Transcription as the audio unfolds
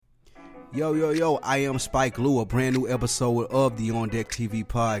Yo, I am Spike Lou, a brand new episode of the On Deck TV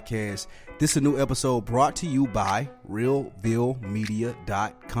podcast. This is a new episode brought to you by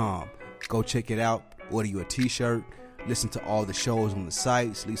RealVilleMedia.com. Go check it out, order you a t-shirt, listen to all the shows on the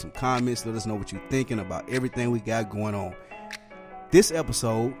sites, leave some comments, let us know what you're thinking about everything we got going on. This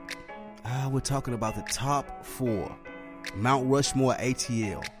episode, we're talking about the top 4 Mount Rushmore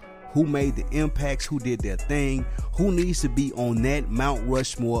ATL. Who made the impacts, who did their thing, who needs to be on that Mount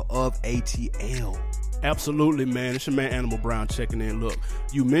Rushmore of ATL. Absolutely, man. It's your man Animal Brown checking in. Look,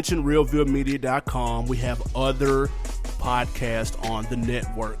 you mentioned RealVilleMedia.com. We have other podcasts on the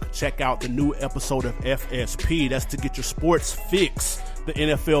network. Check out the new episode of FSP. That's to get your sports fix. The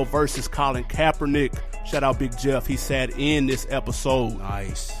NFL versus Colin Kaepernick. Shout out Big Jeff. He sat in this episode.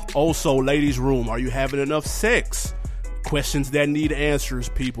 Nice. Also, Ladies Room. Are you having enough sex? Questions that need answers,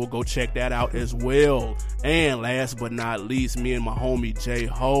 people. Go check that out as well. And last but not least, me and my homie J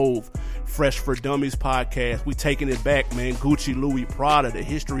Hove, Fresh for Dummies podcast. We taking it back, man. Gucci, Louis, Prada, the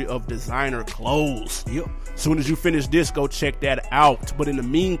history of designer clothes. Yep. Soon as you finish this, go check that out. But in the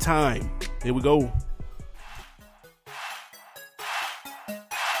meantime, here we go.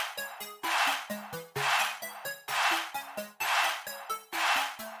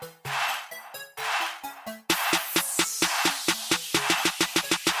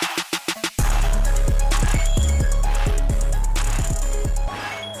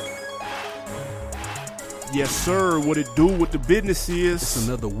 Yes, sir. What it do, what the business is. It's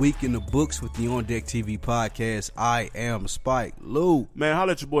another week in the books with the On Deck TV podcast. I am Spike Lou. Man,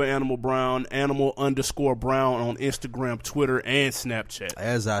 holla at your boy Animal Brown, Animal_Brown on Instagram, Twitter, and Snapchat.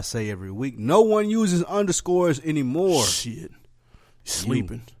 As I say every week, no one uses underscores anymore. Shit.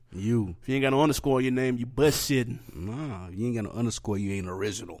 Sleeping. You. If you ain't got no underscore in your name, you bust shitting. Nah, you ain't got no underscore, you ain't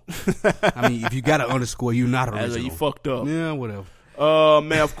original. I mean, if you got an underscore, you not original. You fucked up. Yeah, whatever.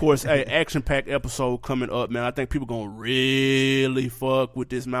 Man, of course, hey, action-packed episode coming up, man. I think people gonna really fuck with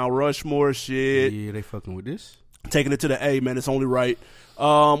this Mount Rushmore shit. Yeah, they fucking with this. Taking it to the A, man. It's only right.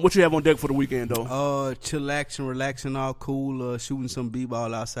 What you have on deck for the weekend, though? Chillaxing, relaxing, all cool. Shooting some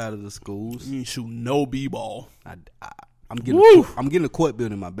b-ball outside of the schools. You ain't shooting no b-ball. I'm getting a court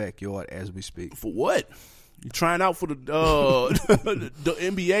built in my backyard as we speak. For what? You trying out for the the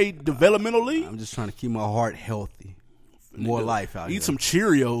NBA Developmental League? I'm just trying to keep my heart healthy. More life out here. Eat some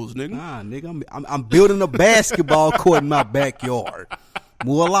Cheerios, nigga. Nah, nigga, I'm building a basketball court in my backyard.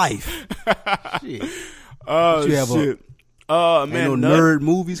 More life. Shit. Oh, shit. Man, ain't no nerd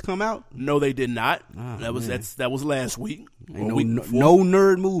movies come out? No, they did not. That was last week. No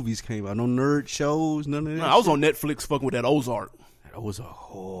nerd movies came out. No nerd shows. None of that. I was on Netflix fucking with that Ozark. That was a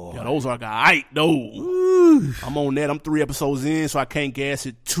whore. Yeah, Ozark got aight though. I'm on that. I'm 3 episodes in, so I can't gas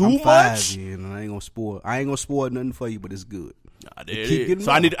it too much. 5 in, and I ain't gonna spoil nothing for you, but it's good. Nah, so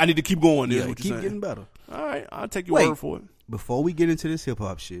I need to keep going. Yeah, what keep getting better. All right, I'll take your word for it. Before we get into this hip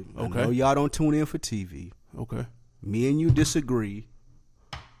hop shit, I know y'all don't tune in for TV. Okay. Me and you disagree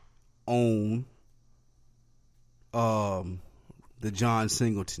on the John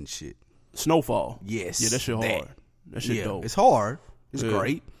Singleton shit. Snowfall. Yes. Yeah, that shit hard. That shit dope. It's hard. It's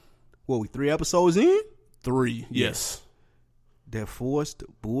great. What, we 3 episodes in? 3, yes. That forced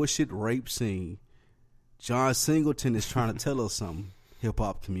bullshit rape scene. John Singleton is trying to tell us something. Hip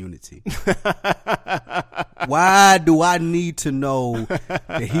hop community. Why do I need to know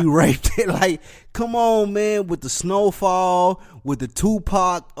that he raped it? Like, come on, man, with the Snowfall, with the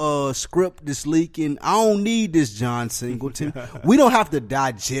Tupac script that's leaking. I don't need this, John Singleton. We don't have to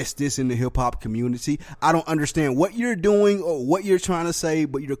digest this in the hip hop community. I don't understand what you're doing or what you're trying to say,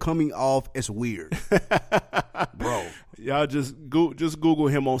 but you're coming off as weird. Bro. Y'all just Google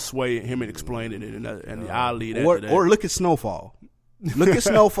him on Sway and him explaining it, and I'll lead that. Or look at Snowfall. Look at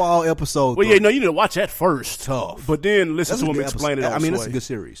Snowfall episode 3. Well, yeah, no, you need to watch that first. Tough. But then listen to him explain it on Sway. That's a good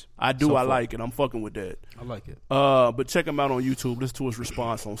series. I do. I like it. I'm fucking with that. I like it. But check him out on YouTube. Listen to his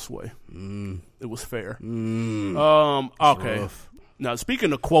response on Sway. It was fair. Okay. Rough. Now,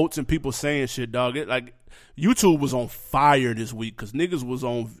 speaking of quotes and people saying shit, dog, YouTube was on fire this week because niggas was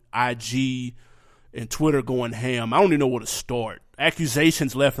on IG and Twitter going ham. I don't even know where to start.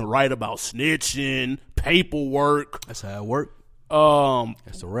 Accusations left and right about snitching, paperwork. That's how it worked.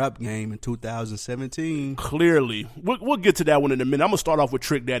 That's the rap game in 2017. Clearly. We'll get to that one in a minute. I'm going to start off with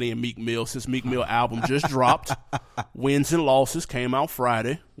Trick Daddy and Meek Mill since Meek Mill album just dropped. Wins and losses came out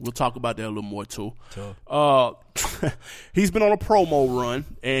Friday. We'll talk about that a little more too. He's been on a promo run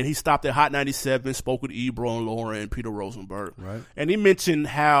and he stopped at Hot 97, spoke with Ebro and Laura and Peter Rosenberg. Right. And he mentioned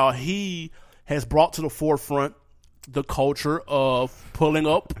how he has brought to the forefront the culture of pulling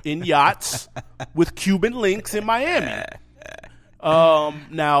up in yachts with Cuban links in Miami.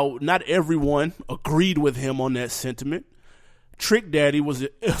 Now, not everyone agreed with him on that sentiment. Trick Daddy was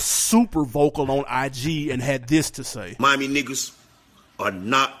super vocal on IG and had this to say. Miami niggas are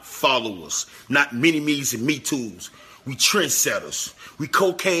not followers, not mini-me's and me-toos. We trendsetters. We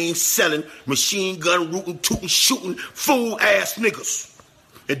cocaine selling, machine gun rooting, tooting, shooting, fool-ass niggas.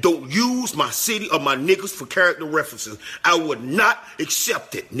 And don't use my city or my niggas for character references. I would not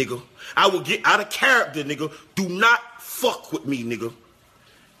accept it, nigga. I will get out of character, nigga. Do not fuck with me, nigga.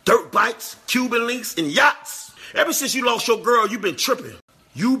 Dirt bikes, Cuban links, and yachts. Ever since you lost your girl, you been tripping.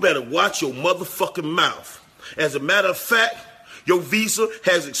 You better watch your motherfucking mouth. As a matter of fact, your visa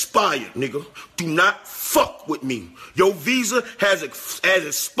has expired, nigga. Do not fuck with me. Your visa has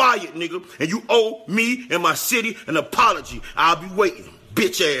expired, nigga. And you owe me and my city an apology. I'll be waiting,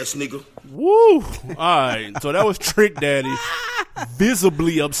 bitch ass nigga. Woo! All right, so that was Trick Daddy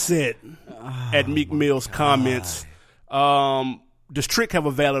visibly upset at Meek Mill's comments. Does Trick have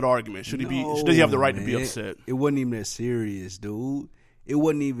a valid argument? Does he have the right to be upset? It wasn't even that serious, dude. It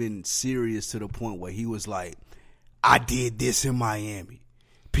wasn't even serious to the point where he was like, I did this in Miami.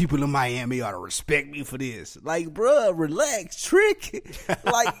 People in Miami ought to respect me for this. Like, bruh, relax, Trick.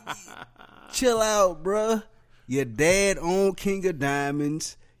 Like, chill out, bruh. Your dad owned King of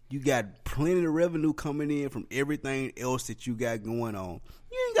Diamonds. You got plenty of revenue coming in from everything else that you got going on.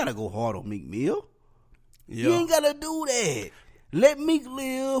 You ain't got to go hard on Meek Mill. Yeah. You ain't got to do that. Let Meek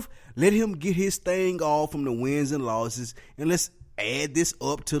live. Let him get his thing off from the wins and losses. And let's add this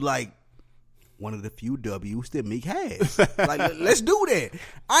up to, like, one of the few W's that Meek has. Like, let's do that.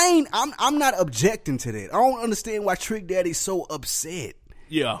 I'm not objecting to that. I don't understand why Trick Daddy's so upset.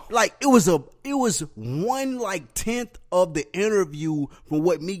 Yeah. Like, it was 1/10 of the interview from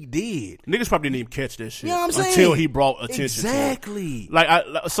what Meek did. Niggas probably didn't even catch that shit. You know what I'm saying? Until he brought attention exactly. to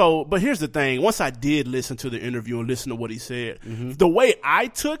it. But here's the thing. Once I did listen to the interview and listen to what he said, the way I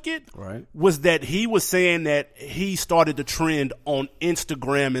took it was that he was saying that he started the trend on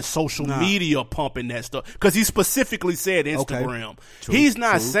Instagram and social media pumping that stuff. Because he specifically said Instagram. Okay. True, he's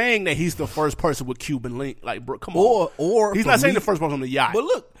not saying that he's the first person with Cuban link. Like, bro, come on. Or he's not saying the first person on the yacht. But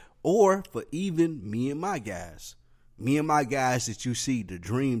look, or for even me and my guys that you see, the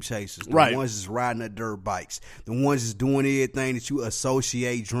dream chasers, the ones that's riding the dirt bikes, the ones that's doing everything that you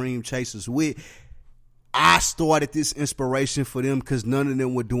associate dream chasers with. I started this inspiration for them because none of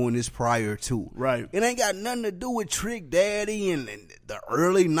them were doing this prior to. Right. It ain't got nothing to do with Trick Daddy and the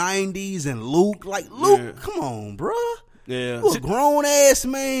early 90s and Luke. Like, Luke, come on, bruh. Yeah. You a grown ass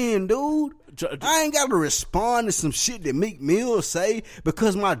man, dude. I ain't got to respond to some shit that Meek Mill say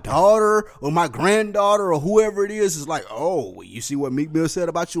because my daughter or my granddaughter or whoever it is like, oh, you see what Meek Mill said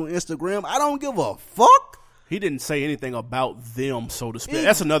about you on Instagram? I don't give a fuck. He didn't say anything about them, so to speak.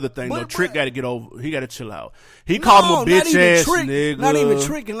 That's another thing, though. Trick got to get over. He got to chill out. He called him a bitch ass nigga. Not even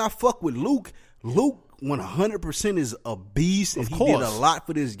Trick, and I fuck with Luke. Luke 100% is a beast, and he did a lot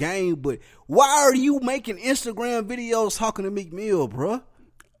for this game. But why are you making Instagram videos talking to Meek Mill, bruh?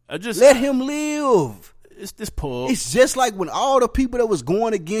 Let him live. It's this pub. It's just like when all the people that was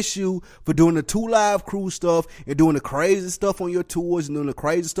going against you for doing the 2 Live Crew stuff and doing the crazy stuff on your tours and doing the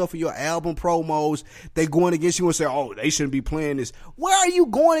crazy stuff for your album promos, they going against you and say, oh, they shouldn't be playing this. Why are you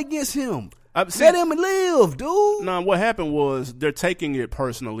going against him? Let him live, dude. Nah, what happened was they're taking it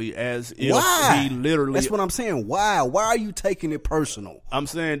personally as if he literally... That's what I'm saying. Why? Why are you taking it personal? I'm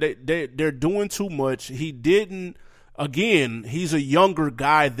saying they're doing too much. He didn't... Again, he's a younger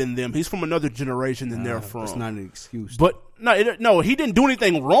guy than them. He's from another generation than they're from. That's not an excuse. But no, he didn't do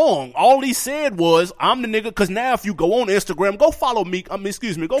anything wrong. All he said was, "I'm the nigga." Because now, if you go on Instagram, go follow me.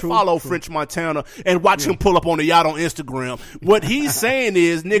 Follow French Montana and watch him pull up on the yacht on Instagram. What he's saying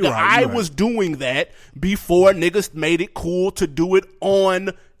is, nigga, I was doing that before niggas made it cool to do it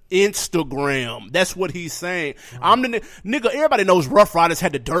on Instagram. That's what he's saying. I'm the nigga. Everybody knows Rough Riders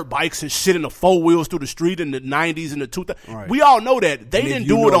had the dirt bikes and shit in the 4 wheels through the street in the 90s and the 2000s. Right. We all know that. They didn't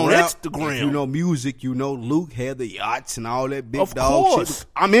do it on Instagram. If you know music, you know Luke had the yachts and all that big dog shit.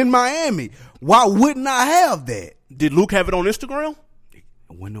 I'm in Miami. Why wouldn't I have that? Did Luke have it on Instagram?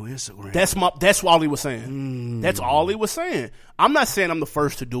 It wasn't on Instagram. That's all he was saying. That's all he was saying. I'm not saying I'm the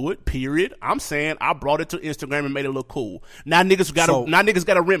first to do it, period. I'm saying I brought it to Instagram and made it look cool. Now niggas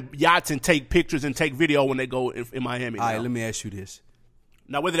gotta rent yachts and take pictures and take video when they go in Miami. All right, let me ask you this.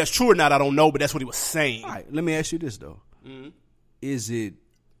 Now whether that's true or not, I don't know, but that's what he was saying. All right, let me ask you this though. Is it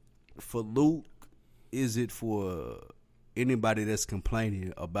for Luke? Is it for anybody that's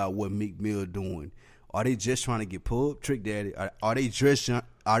complaining about what Meek Mill doing? Are they just trying to get pulled, Trick Daddy? Are they just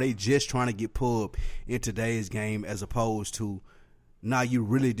trying to get pulled in today's game as opposed to, nah, you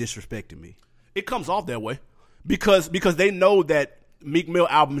really disrespecting me? It comes off that way because they know that Meek Mill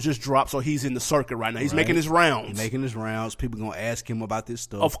album just dropped, so he's in the circuit right now. He's making his rounds. He's making his rounds. People gonna ask him about this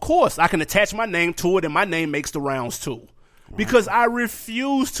stuff. Of course, I can attach my name to it, and my name makes the rounds too. Because I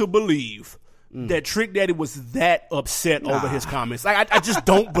refuse to believe that Trick Daddy was that upset over his comments. Like I just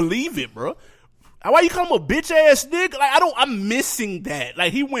don't believe it, bro. Why you call him a bitch ass nigga? Like I'm missing that.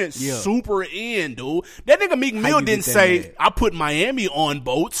 Like he went super in, dude. That nigga Meek Mill didn't say mad? I put Miami on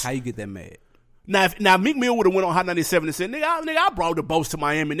boats. How you get that mad? Now Meek Mill would have went on Hot 97 and said, nigga, I brought the boats to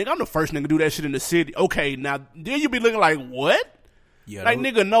Miami. Nigga, I'm the first nigga to do that shit in the city. Okay, now then you be looking like, what? Yeah, like,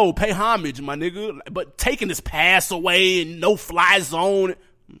 nigga, no, pay homage, my nigga. But taking his pass away and no fly zone.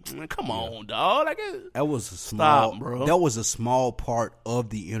 Man, come on, dog. Like, that was a small, bro. That was a small part of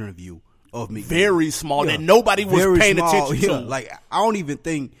the interview of Meek Mill. Very small that nobody was paying attention to. Like, I don't even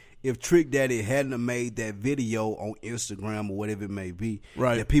think if Trick Daddy hadn't have made that video on Instagram or whatever it may be,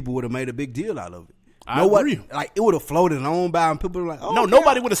 that people would have made a big deal out of it. I agree. Like, it would have floated on by and people were like, oh, no, okay,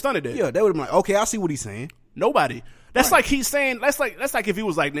 nobody would have stunned that. Yeah, they would have been like, okay, I see what he's saying. Nobody. That's like he's saying. That's like if he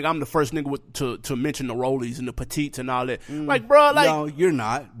was like, nigga, I'm the first nigga to mention the rollies and the petites and all that. Like, bro, like, no, you're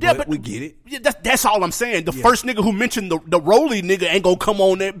not. Yeah, but we get it. Yeah, that's all I'm saying. The first nigga who mentioned the rolly nigga ain't gonna come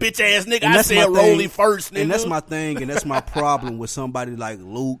on that bitch ass nigga. I said rolly first, nigga. And that's my thing, and that's my problem with somebody like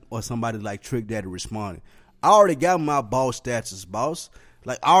Luke or somebody like Trick Daddy responding. I already got my boss status, boss.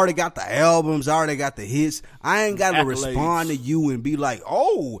 Like, I already got the albums, I already got the hits. I ain't got to respond to you and be like,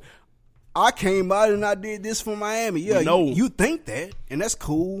 oh, I came out and I did this for Miami. Yeah, you think that, and that's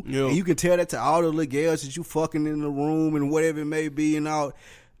cool. Yeah. And you can tell that to all the little girls that you fucking in the room and whatever it may be and all.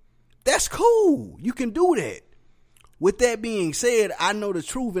 That's cool. You can do that. With that being said, I know the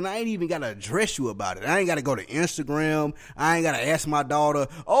truth, and I ain't even got to address you about it. I ain't got to go to Instagram. I ain't got to ask my daughter,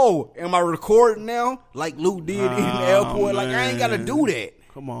 oh, am I recording now? Like Luke did in the airport. Man. Like, I ain't got to do that.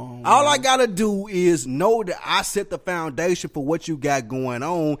 Come on. All I got to do is know that I set the foundation for what you got going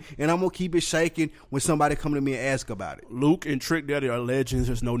on, and I'm going to keep it shaking when somebody come to me and ask about it. Luke and Trick Daddy are legends.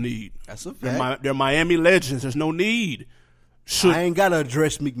 There's no need. That's a fact. They're Miami legends. There's no need. I ain't got to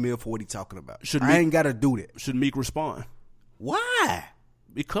address Meek Mill for what he talking about. I ain't got to do that. Should Meek respond? Why?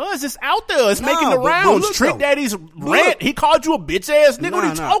 Because it's out there. It's making the rounds. Look, Trick Daddy's rant. He called you a bitch ass nigga. What are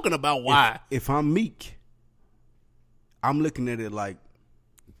you talking about? Why? If I'm Meek, I'm looking at it like,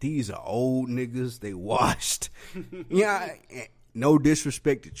 these are old niggas. They washed. Yeah, no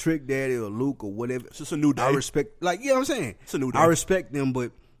disrespect to Trick Daddy or Luke or whatever. It's just a new day. I respect, like, you know what I'm saying? It's a new day. I respect them,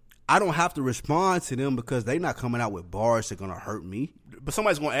 but I don't have to respond to them because they not coming out with bars that are going to hurt me. But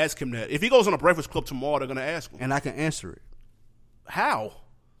somebody's going to ask him that. If he goes on a Breakfast Club tomorrow, they're going to ask him. And I can answer it. How?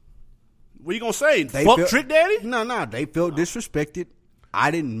 What are you going to say? Fuck Trick Daddy? No. They felt disrespected. I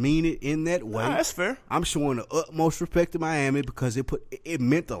didn't mean it in that way. Nah, that's fair. I'm showing the utmost respect to Miami because it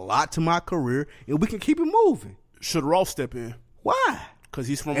meant a lot to my career, and we can keep it moving. Should Ross step in? Why? Because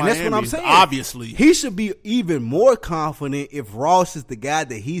he's from Miami. That's what I'm saying. Obviously. He should be even more confident if Ross is the guy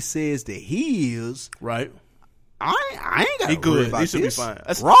that he says that he is. Right. I ain't got to worry about this. He should be fine.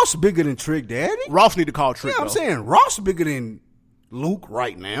 Ross bigger than Trick Daddy. Ross need to call Trick, I'm saying Ross bigger than Luke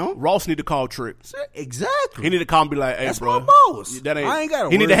right now. Ross need to call Trick. Exactly. He need to call and be like, hey, that's bro. my boss. I ain't got to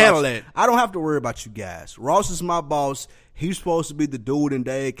He need to handle that. I don't have to worry about you guys. Ross is my boss. He's supposed to be the dude in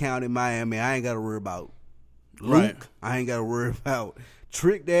Dade County, Miami. I ain't got to worry about Luke. Right. I ain't got to worry about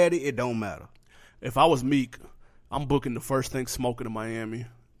Trick Daddy. It don't matter. If I was Meek, I'm booking the first thing smoking in Miami.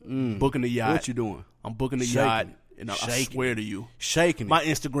 Booking the yacht. What you doing? I'm booking the yacht. And I swear to you, my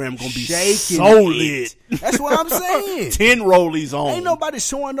Instagram gonna be so lit. That's what I'm saying. 10 rollies on. Ain't nobody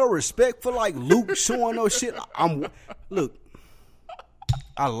showing no respect for like Luke showing no shit. Look,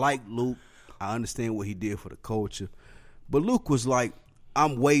 I like Luke. I understand what he did for the culture, but Luke was like,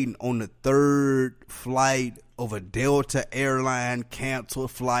 I'm waiting on the third flight of a Delta airline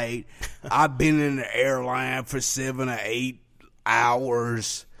canceled flight. I've been in the airline for 7 or 8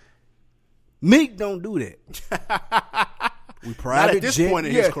 hours. Meek don't do that. We private Not at this point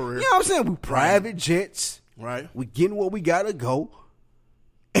in his career. You know what I'm saying? We private jets. Right. We getting where we gotta go.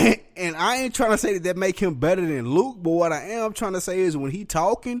 And I ain't trying to say that make him better than Luke, but what I am trying to say is when he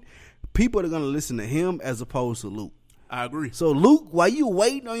talking, people are gonna listen to him as opposed to Luke. I agree. So Luke, while you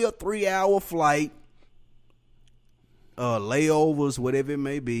waiting on your 3-hour flight, layovers, whatever it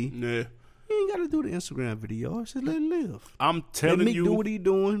may be, yeah, you ain't gotta do the Instagram video. Just let it live. I'm telling let Meek you, do what he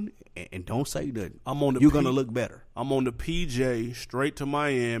doing. And don't say nothing. You're going to look better. I'm on the PJ straight to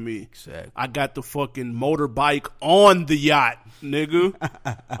Miami. Exactly. I got the fucking motorbike on the yacht, nigga.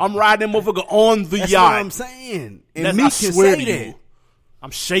 I'm riding that motherfucker on the That's yacht. What I'm saying. And Meek I can swear say to that. you.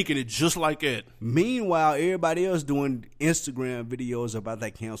 I'm shaking it just like that. Meanwhile, everybody else doing Instagram videos about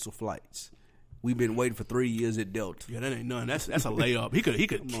their canceled flights. We've been waiting for 3 years at Delta. Yeah, that ain't none. That's a layup. He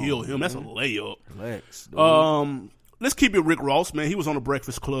could kill him. That's a layup. Relax. Dude. Let's keep it Rick Ross, man. He was on the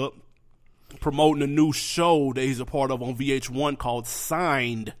Breakfast Club promoting a new show that he's a part of on VH1 called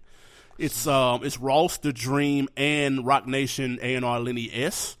Signed. It's Ross, The Dream, and Rock Nation A&R Lenny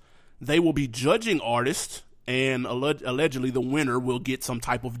S. They will be judging artists, and allegedly the winner will get some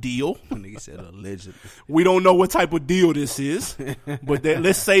type of deal. Nigga said allegedly. We don't know what type of deal this is, but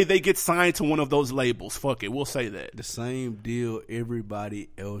let's say they get signed to one of those labels. Fuck it, we'll say that. The same deal everybody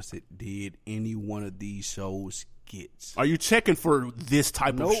else that did any one of these shows gets. Are you checking for this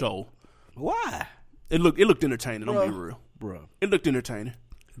type of show? Why? It looked entertaining, I'm be real. Bro. It looked entertaining.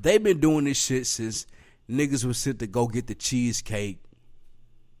 They've been doing this shit since niggas was sent to go get the cheesecake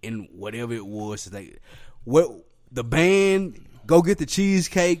and whatever it was. The band, go get the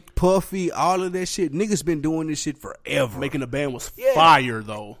cheesecake, Puffy, all of that shit. Niggas been doing this shit forever. Making the band was fire,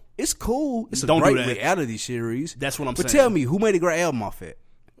 though. It's cool. It's Don't a do great that. reality series. That's what I'm saying. But saying. tell me, who made a great album off it?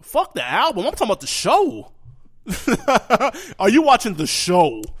 Fuck the album. I'm talking about the show. Are you watching the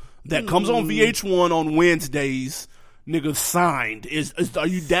show that comes on VH1 on Wednesdays? Nigga, Signed. Are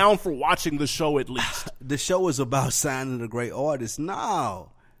you down for watching the show at least? The show is about signing a great artist.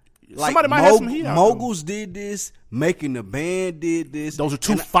 No. Somebody might have some heat out. Moguls did this. Making the Band did this. Those are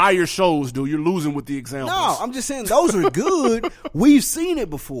two fire shows, dude. You're losing with the examples. No, I'm just saying those are good. We've seen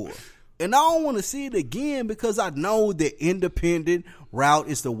it before. And I don't want to see it again because I know the independent route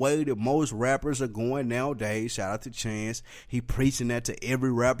is the way that most rappers are going nowadays. Shout out to Chance. He preaching that to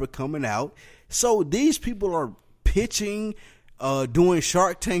every rapper coming out. So these people are pitching, doing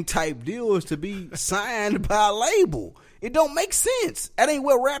Shark Tank type deals to be signed by a label. It don't make sense. That ain't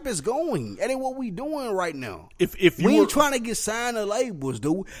where rap is going. That ain't what we doing right now. If we ain't trying to get signed to labels,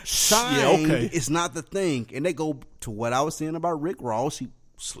 dude. Signed is not the thing. And they go to what I was saying about Rick Ross. He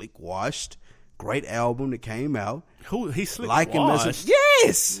slick washed. Great album that came out. Who he slick washed?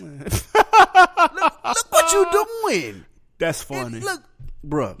 Yes. look what you doing. That's funny. Look,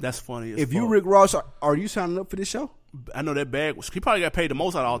 bruh. That's funny. If you Rick Ross, are you signing up for this show? I know that bag was. He probably got paid the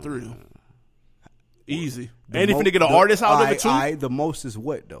most out of all three of them. Easy. And if you get an artist out of it too. The most is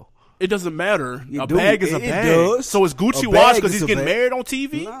what though? It doesn't matter. A bag is a bag. Does. So is Gucci washed because he's getting married on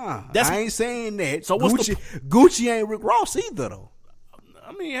TV? Nah, I ain't saying that. So Gucci ain't Rick Ross either though.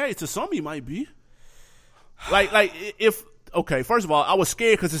 I mean, hey, to some he might be. Like if okay, first of all, I was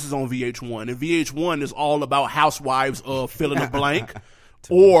scared because this is on VH1, and VH1 is all about housewives of fill in the blank,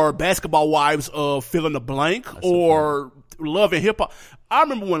 or basketball wives of fill in the blank, or Love and Hip Hop. I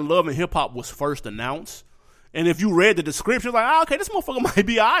remember when Love and Hip Hop was first announced, and if you read the description, like, okay, this motherfucker might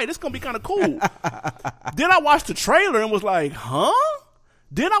be all right. This gonna be kind of cool. Then I watched the trailer and was like, huh?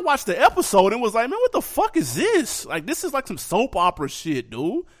 Then I watched the episode and was like, man, what the fuck is this? Like, this is like some soap opera shit,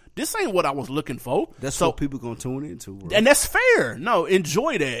 dude. This ain't what I was looking for. That's what people gonna tune into, bro. And that's fair. No,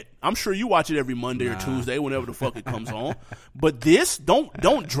 enjoy that. I'm sure you watch it every Monday or Tuesday, whenever the fuck it comes on. But this,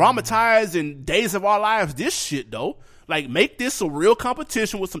 don't dramatize in Days of Our Lives this shit, though. Like, make this a real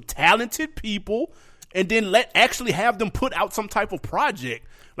competition with some talented people, and then actually have them put out some type of project.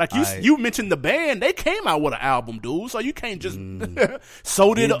 Like you mentioned the band, they came out with an album, dude. So you can't just.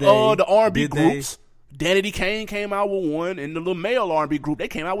 So did the R&B groups. Danity Kane came out with one, and the little male R&B group, they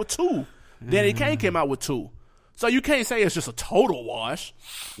came out with two. Danity Kane came out with two. So you can't say it's just a total wash.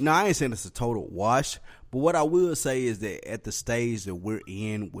 No, I ain't saying it's a total wash. But what I will say is that at the stage that we're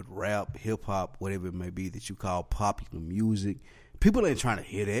in with rap, hip-hop, whatever it may be that you call popular music, people ain't trying to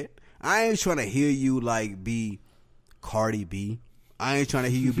hear that. I ain't trying to hear you, like, be Cardi B. I ain't trying to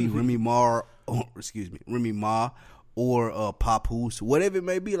hear you be Remy Ma, or Papoose, whatever it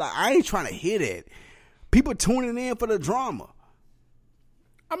may be. Like, I ain't trying to hear that. People tuning in for the drama.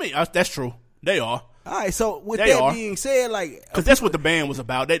 I mean, that's true. They are. All right, so with that being said, like, because that's what the band was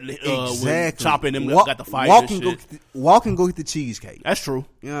about. That exactly. Chopping them got the fire. Walk and go get the cheesecake. That's true.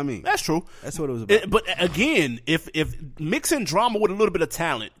 You know what I mean? That's true. That's what it was about. But again, if mixing drama with a little bit of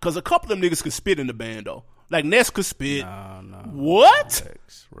talent, because a couple of them niggas could spit in the band though. Like Ness could spit. No. What?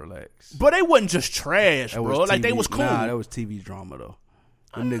 Relax. But they wasn't just trash, bro. Like they was cool. Nah, that was TV drama though.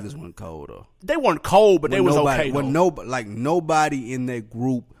 Them niggas weren't cold though. They weren't cold, but they was okay. When nobody in that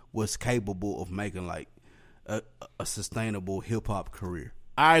group was capable of making like a sustainable hip hop career.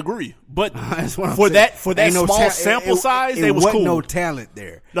 I agree, but for that small sample size, they was cool. No talent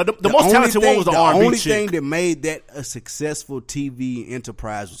there. No, the most talented one was the R&B chick. The only chick. thing that made that a successful TV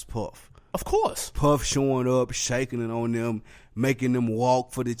enterprise was Puff. Of course, Puff showing up, shaking it on them, making them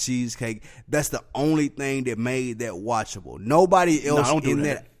walk for the cheesecake. That's the only thing that made that watchable. Nobody else don't do in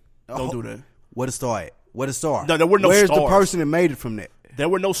that. that. Don't do that. Where the star at? Where the star? No, there were no Where's stars. the person that made it from that? There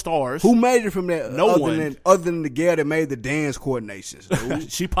were no stars. Who made it from that? No one. Other than the girl that made the dance coordinations,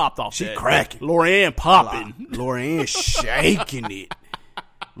 dude. She popped off. She that. cracking. Lorianne popping. Lorianne shaking it.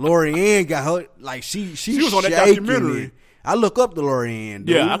 Lorianne got her like she was on that documentary. It. I look up to Lorianne.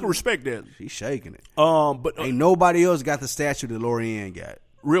 Dude. Yeah, I can respect that. She's shaking it. But ain't nobody else got the statue that Lorianne got.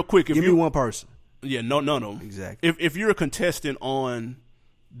 Real quick, give me one person. Yeah, no. Exactly. If you're a contestant on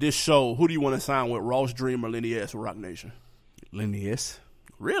this show, who do you want to sign with, Ross Dream or Lenny S or Rock Nation? Lenny S.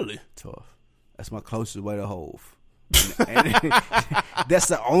 Really? Tough. That's my closest way to Hove. And that's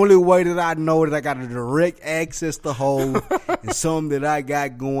the only way that I know that I got a direct access to Hove and something that I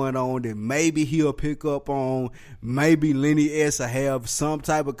got going on that maybe he'll pick up on. Maybe Lenny S will have some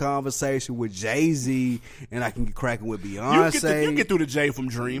type of conversation with Jay-Z and I can get cracking with Beyonce. You get through the J from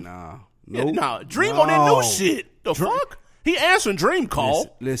Dream. Nah. Nope. Yeah, nah. Dream no. on that new shit. The fuck? He answering Dream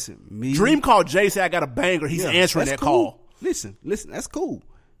call. Listen, Dream called Jay, say I got a banger. He's answering that cool. call. Listen, that's cool.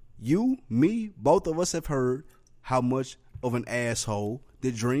 You, me, both of us have heard how much of an asshole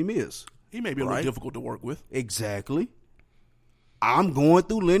that Dream is. He may be a little difficult to work with. Exactly. I'm going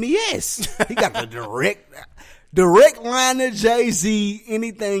through Lenny S. He got the direct line to Jay-Z.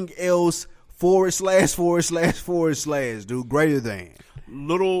 Anything else, / dude, greater than.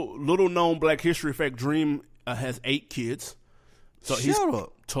 Little known Black History fact, Dream has 8 kids. So he's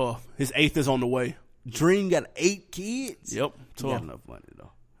up. Tough. His 8th is on the way. Dream got 8 kids? Yep. He got enough money,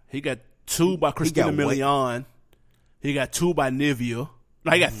 though. He got 2 by Christina Milian. He got 2 by Nivea.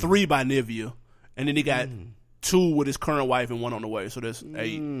 No, he got 3 by Nivea. And then he got 2 with his current wife and 1 on the way. So that's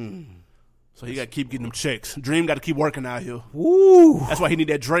 8. So he got to keep getting them checks. Dream got to keep working out here. Woo. That's why he need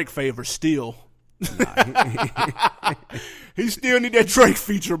that Drake favor still. He still need that Drake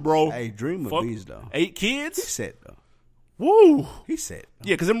feature, bro. Hey, Dream of bees, though. 8 kids? He's set, though. Woo. He's set.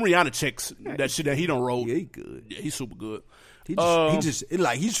 Yeah, because them Rihanna checks, that shit that he done rolled. Yeah, he good. Yeah, he's super good. He just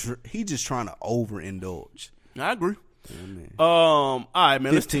trying to overindulge. I agree. Yeah, man. All right,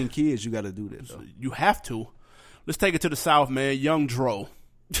 man. 15 kids, you got to do that, though. You have to. Let's take it to the South, man. Young Dro.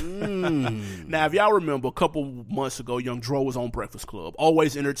 Now, if y'all remember, a couple months ago, Young Dro was on Breakfast Club.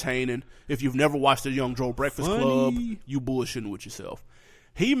 Always entertaining. If you've never watched the Young Dro Breakfast Club, you bullshitting with yourself.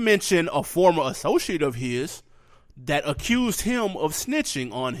 He mentioned a former associate of his that accused him of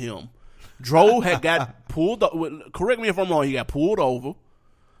snitching on him. Dro had got pulled over. Correct me if I'm wrong. He got pulled over,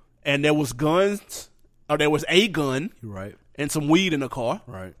 and there was guns, or there was a gun, right, and some weed in the car,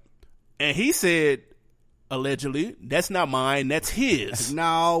 right. And he said, allegedly, that's not mine, that's his.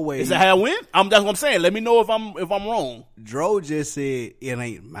 No way. Is that how it went? That's what I'm saying. Let me know if I'm wrong. Dro just said it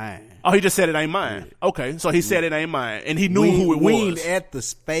ain't mine. Oh, he just said it ain't mine. Yeah. Okay, so he said it ain't mine, and he knew who it was. We ain't at the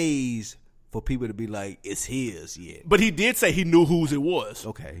space for people to be like, it's his yet. But he did say he knew whose it was.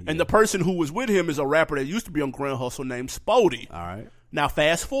 Okay. Yeah. And the person who was with him is a rapper that used to be on Grand Hustle named Spody. All right. Now,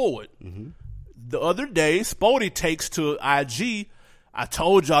 fast forward. Mm-hmm. The other day, Spody takes to IG, I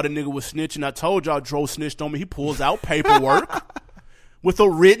told y'all the nigga was snitching. I told y'all Dro snitched on me. He pulls out paperwork with a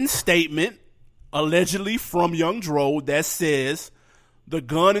written statement, allegedly from Young Dro, that says, the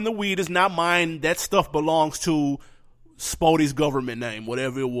gun and the weed is not mine. That stuff belongs to Spody's government name,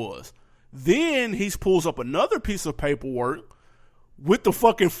 whatever it was. Then he pulls up another piece of paperwork with the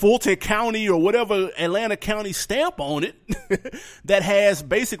fucking Fulton County or whatever Atlanta County stamp on it that has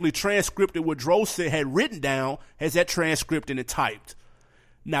basically transcripted what Dro said, had written down, has that transcripted and typed.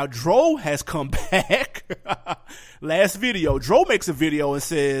 Now, Dro has come back. Last video, Dro makes a video and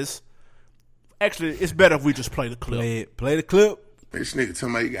says, actually, it's better if we just play the clip. Play the clip. This nigga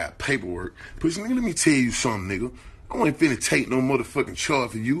talking about you got paperwork. Pussy nigga, let me tell you something, nigga. I ain't finna take no motherfucking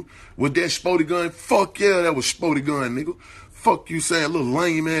charge for you. With that Spody gun, fuck yeah, that was Spody gun, nigga. Fuck you saying, little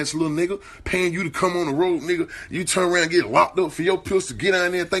lame ass little nigga, paying you to come on the road, nigga. You turn around and get locked up for your pistol, get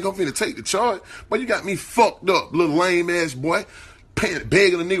out there and think I'm finna take the charge. But you got me fucked up, little lame ass boy.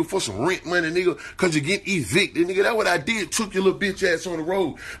 Begging a nigga for some rent money, nigga, cause you get evicted, nigga. That's what I did, took your little bitch ass on the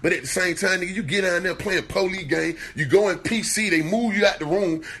road. But at the same time, nigga, you get down there playing police game, you go in PC, they move you out the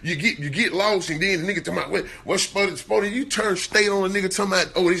room, you get lost, and then the nigga talking about, what's Spody? You turn state on a nigga talking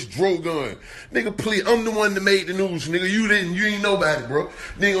about, oh, this Dro gun. Nigga, please, I'm the one that made the news, nigga. You ain't nobody, bro.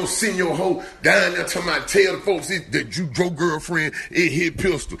 Nigga gonna send your hoe down there talking about, tell the folks that you Dro girlfriend, it hit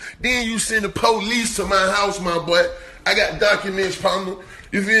pistol. Then you send the police to my house, my boy. I got documents, partner.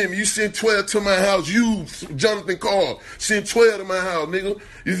 You feel me? You send 12 to my house. You, Jonathan Carr, send 12 to my house, nigga.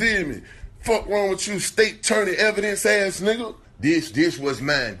 You feel me? Fuck wrong with you, state attorney evidence ass nigga. This was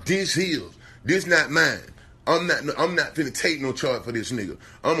mine. This his. This not mine. I'm not finna take no charge for this nigga.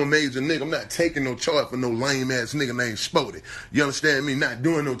 I'm a major nigga. I'm not taking no charge for no lame ass nigga named Spody. You understand me? Not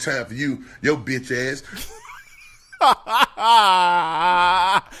doing no time for you, your bitch ass.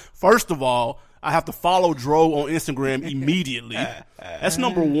 First of all, I have to follow Dro on Instagram immediately. That's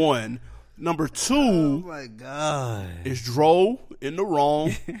number one. Number two, Oh my God. is Dro in the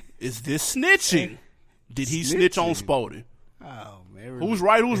wrong? Is this snitching? Did he snitch on Spody? Oh man. Who's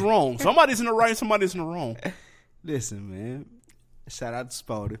right, who's wrong? Somebody's in the right, somebody's in the wrong. Listen, man. Shout out to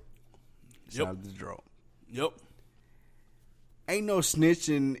Spody. Shout out to Dro. Yep. Ain't no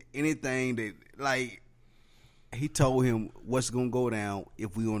snitching anything that, like, he told him what's gonna go down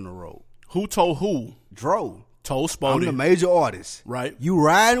if we on the road. Who told who? Dro. Told I'm Spody. the major artist. Right. You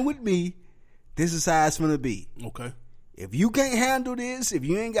riding with me, this is how it's gonna be. Okay. If you can't handle this, if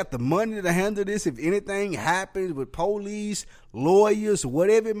you ain't got the money to handle this, if anything happens with police, lawyers,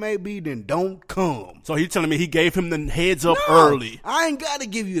 whatever it may be, then don't come. So he telling me he gave him the heads up No, early. I ain't got to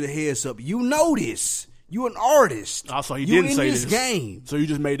give you the heads up. You know this. You an artist. Also, he you didn't in say this game. So you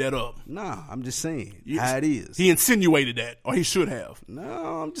just made that up. Nah, I'm just saying how it is. He insinuated that, or he should have. No,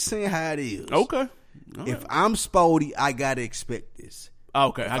 I'm just saying how it is. Okay. All If right. I'm Spody, I got to expect this.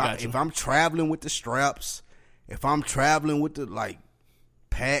 Okay, I got you. If I'm traveling with the straps, if I'm traveling with the, like,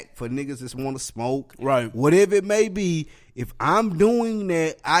 pack for niggas that want to smoke, Right. whatever it may be, if I'm doing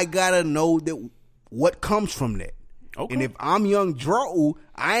that, I got to know that what comes from that. Okay. And if I'm young Dro,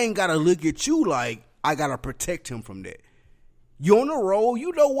 I ain't got to look at you like I got to protect him from that. You on the road,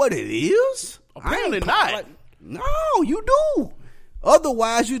 you know what it is. Apparently I ain't not. like, no, you do.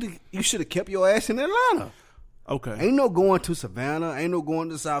 Otherwise, you should have kept your ass in Atlanta. Okay. Ain't no going to Savannah. Ain't no going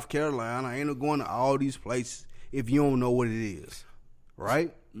to South Carolina. Ain't no going to all these places if you don't know what it is.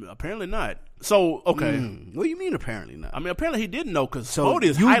 Right? Apparently not. So, okay. What do you mean apparently not? I mean, apparently he didn't know because So Spody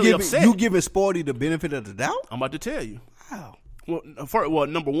is you highly giving, upset. You giving Sporty the benefit of the doubt? I'm about to tell you. Wow. Well,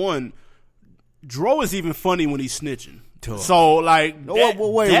 number one, Dro is even funny when he's snitching. Tough. So, like,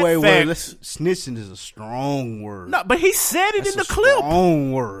 Wait. fact- Snitching is a strong word. No, but he said it That's in the a clip.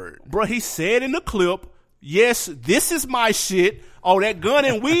 strong word. Bro, he said in the clip, yes, this is my shit. Oh, that gun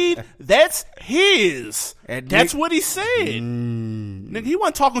and weed, that's his. And That's Nick- what he said. Nigga, he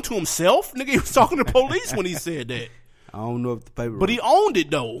wasn't talking to himself. Nigga, he was talking to police when he said that. I don't know if the paperwork. But he owned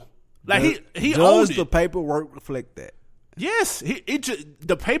it, though. Like, he does owned the it. paperwork reflect that? Yes,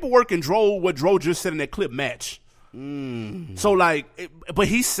 the paperwork and what Dro just said in that clip match. So like, but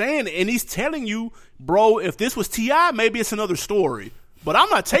he's saying it and he's telling you, bro, if this was T.I., maybe it's another story. But I'm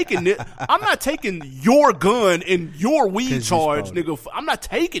not taking it. I'm not taking your gun and your weed 'Cause charge, you nigga. I'm not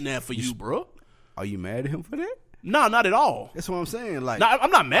taking that for you, bro. Are you mad at him for that? No, not at all. That's what I'm saying. Like, No,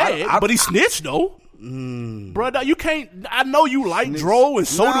 I'm not mad, but he snitched though. Bro, you can't. I know you like Dro, and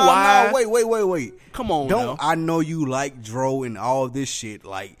so do I. No, wait. Come on, Don't now. I know you like Dro and all this shit?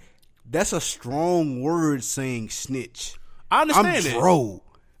 Like, that's a strong word saying snitch. I I'm understand it. Dro.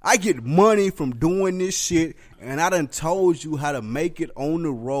 I get money from doing this shit, and I done told you how to make it on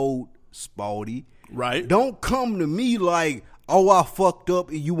the road, Spody. Right. Don't come to me like, oh, I fucked up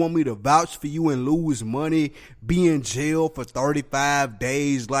and you want me to vouch for you and lose money, be in jail for 35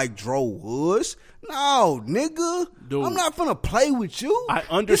 days like Dro was. No, nigga. Dude. I'm not finna play with you. I This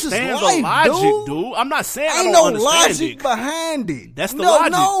understand is life, the logic, dude. I'm not saying I Ain't don't no understand logic it. behind it. That's the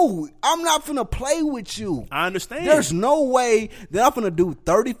logic. No, I'm not finna play with you. I understand. There's no way that I'm finna do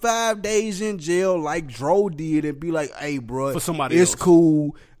 35 days in jail like Dro did and be like, hey, bro, For somebody it's else.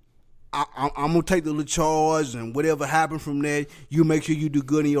 cool. I'm gonna take the little charge and whatever happens from that, you make sure you do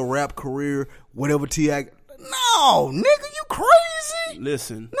good in your rap career, whatever T.I. No, nigga, you crazy?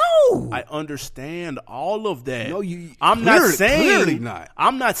 Listen. No. I understand all of that. No, you- I'm clearly- not saying clearly not.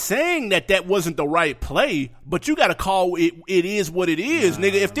 I'm not saying that wasn't the right play, but you got to call it. It is what it is,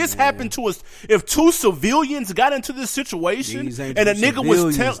 nigga. If this happened to us, if two civilians got into this situation These ain't and a two nigga was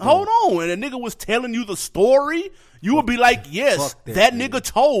civilians, hold on, and a nigga was telling you the story, you would be like, yes, fuck that that nigga. nigga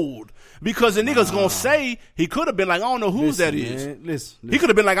told. Because the nigga's gonna say he could have been like, I don't know whose that Listen, is. man, listen. He could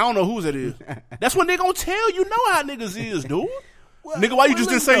have been like, I don't know whose that is. That's what they gonna tell you. Know how niggas is, dude. Well, Nigga, why you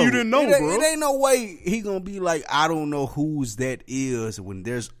just well, didn't say you look, didn't know, it ain't, bro? It ain't no way he gonna be like, I don't know whose that is when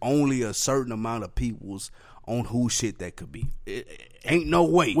there's only a certain amount of people's on whose shit that could be. Ain't no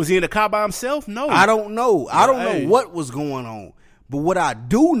way. Was he in the car by himself? No. I don't know. I don't Hey. know what was going on. But what I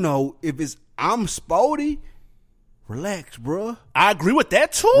do know, if it's I'm Spody, relax, bruh. I agree with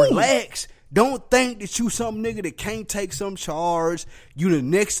that too. Relax. Don't think that you some nigga that can't take some charge. You the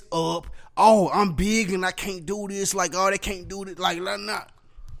next up. Oh, I'm big and I can't do this. Like, oh, they can't do this. Like, nah.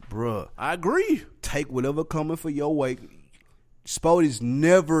 Bruh, I agree. take whatever coming for your way. Spody's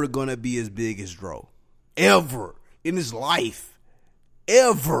never gonna be as big as Dro. Ever. In his life.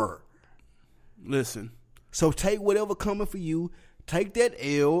 Ever. Listen, So take whatever coming for you. take that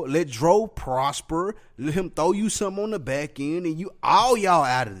L, let Dro prosper, let him throw you something on the back end, and all y'all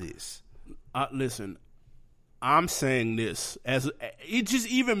out of this. Listen, I'm saying this it's just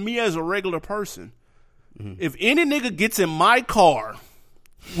even me as a regular person. Mm-hmm. If any nigga gets in my car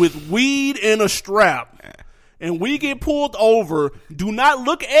with weed and a strap, and we get pulled over, do not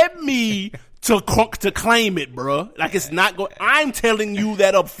look at me to claim it, bruh. Like it's not going. I'm telling you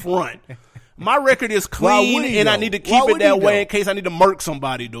that up front. My record is clean, and I need to keep it that way in case I need to murk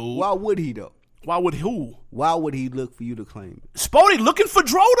somebody, dude. Why would he though? Why would who? Why would he look for you to claim it? Spody looking for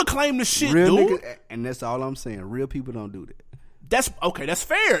Dro to claim the shit, Real dude. Niggas, and that's all I'm saying. Real people don't do that. That's okay. That's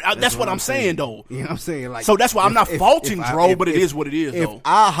fair. That's what I'm saying, though. You know what I'm saying? Like, so that's why I'm not faulting Dro, but it is what it is, if though. If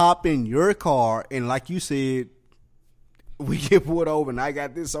I hop in your car and, like you said, we get pulled over and I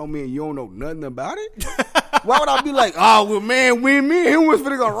got this on me and you don't know nothing about it, why would I be like, oh, well, man, when me and him was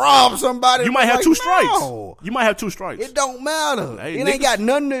finna go rob somebody? You might have like, 2 strikes. No. You might have 2 strikes. It don't matter. Hey, it ain't got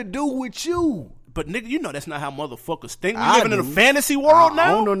nothing to do with you. But nigga, you know that's not how motherfuckers think. We living in a fantasy world now.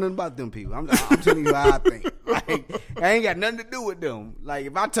 I don't know nothing about them people. I'm telling you how I think. Like, I ain't got nothing to do with them. Like,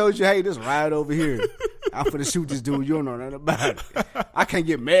 if I told you, hey, this ride over here, I'm finna shoot this dude, you don't know nothing about it. I can't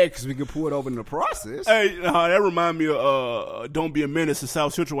get mad because we can pull it over in the process. Hey, that remind me of Don't Be a Menace in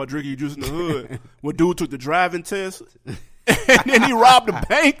South Central while drinking your juice in the hood. When dude took the driving test, and then he robbed a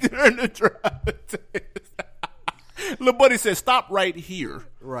bank during the driving test. Little buddy said, stop right here.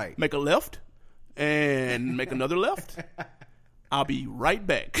 Right. Make a left. And make another left. I'll be right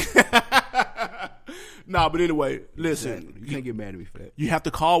back. Nah, but anyway, listen. Exactly. You can't get mad at me for that. You have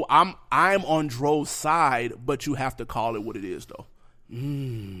to call. I'm on Dro's side, but you have to call it what it is, though.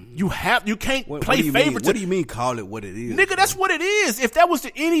 You can't play favorites. What do you mean call it what it is? Nigga, that's what it is. If that was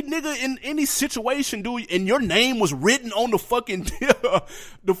to any nigga in any situation, dude, and your name was written on the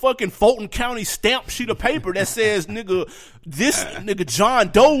fucking Fulton County stamp sheet of paper that says, nigga, this nigga John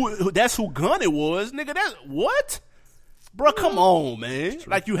Doe, that's who gun it was, nigga, that's what? Bro, come on, man.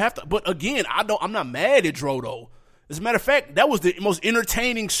 Like you have to, but again, I'm not mad at Dro though. As a matter of fact, that was the most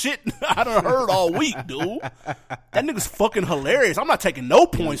entertaining shit I done heard all week, dude. That nigga's fucking hilarious. I'm not taking no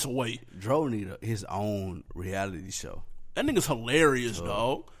points away. Dro need his own reality show. That nigga's hilarious,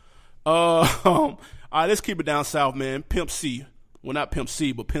 dog. All right, let's keep it down south, man. Pimp C. Well, not Pimp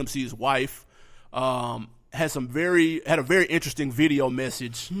C, but Pimp C's wife had a very interesting video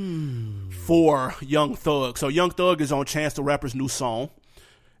message for Young Thug. So Young Thug is on Chance the Rapper's new song,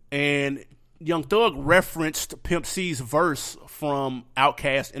 and Young Thug referenced Pimp C's verse from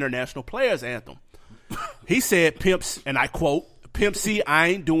Outkast International Players Anthem. He said, and I quote, "Pimp C, I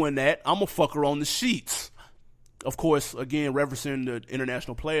ain't doing that. I'm a fucker on the sheets." Of course, again, referencing the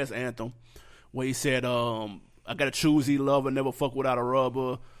International Players Anthem, where he said, I got a choosy lover, never fuck without a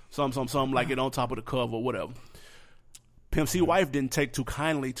rubber, something like it on top of the cover, whatever. Pimp C's wife didn't take too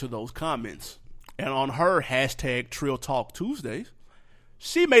kindly to those comments. And on her hashtag Trill Talk Tuesdays,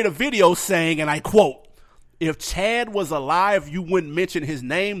 she made a video saying, and I quote, "If Chad was alive, you wouldn't mention his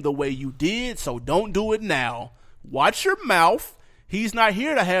name the way you did, so don't do it now. Watch your mouth. He's not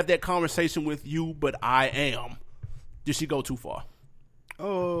here to have that conversation with you, but I am." Did she go too far?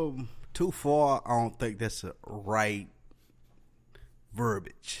 Too far, I don't think that's the right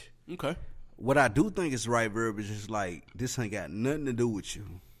verbiage. Okay. What I do think is right verbiage is like, this ain't got nothing to do with you.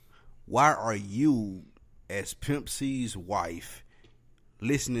 Why are you, as Pimp C's wife,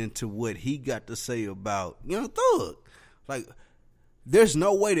 listening to what he got to say about Young Thug? Like, there's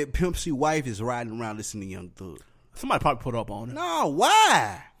no way that Pimp C's wife is riding around listening to Young Thug. Somebody probably put up on it. No,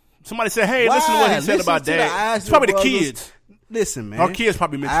 why? Somebody said, hey, listen to what he said about Dad. It's probably the kids. Listen, man. Our kids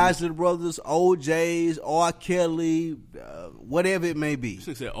probably mentioned Isley Brothers, OJ's, R. Kelly, whatever it may be.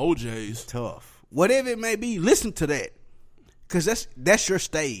 She said OJ's. Tough. Whatever it may be, listen to that. Because that's your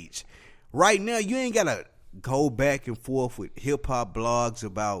stage. Right now, you ain't got to go back and forth with hip-hop blogs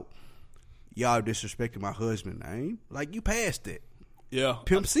about y'all disrespecting my husband name. Like, you passed it. Yeah.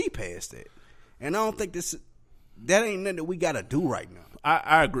 Pimp C passed it. And I don't think that ain't nothing that we got to do right now.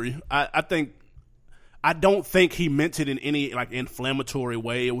 I agree. I don't think he meant it in any like inflammatory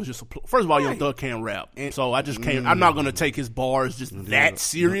way. It was just first of all, Young Thug can't rap, so I just can't. I'm not going to take his bars just that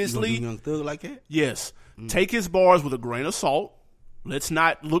seriously. You do Young Thug like that? Yes, take his bars with a grain of salt. Let's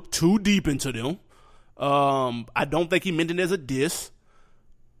not look too deep into them. I don't think he meant it as a diss.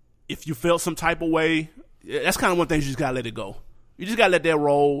 If you felt some type of way, that's kind of one thing you just gotta let it go. You just gotta let that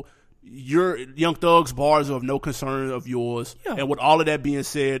roll. Your Young Thug's bars are of no concern of yours. Yeah. And with all of that being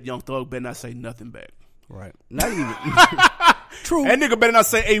said, Young Thug better not say nothing back. Right. Not even. True. That nigga better not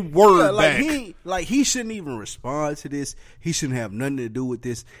say a word back. He shouldn't even respond to this. He shouldn't have nothing to do with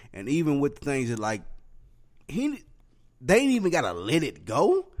this. And even with the things that they ain't even gotta let it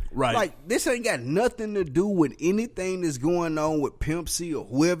go. Right. Like, this ain't got nothing to do with anything that's going on with Pimp C or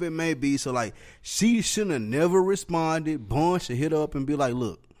whoever it may be. So, like, she shouldn't have never responded. Bun should hit her up and be like,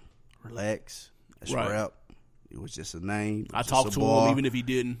 look, relax. That's Right. rap. It was just a name. I talked to him even if he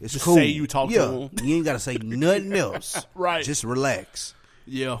didn't. It's just cool. say you talked to him. You ain't got to say nothing else. Right. Just relax.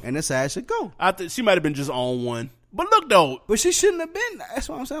 Yeah. And that's how it should go. I think she might have been just on one. But look, though. But she shouldn't have been. That's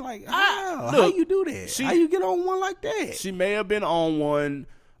what I'm saying. Like, how look, you do that? How you get on one like that? She may have been on one.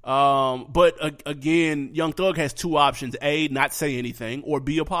 But again, Young Thug has two options: A, not say anything, or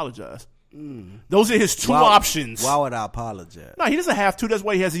B, apologize. Those are his two options. Why would I apologize? No, he doesn't have to. That's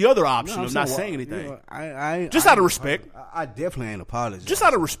why he has the other option of not saying anything. You know, just out of respect. I definitely ain't apologizing. Just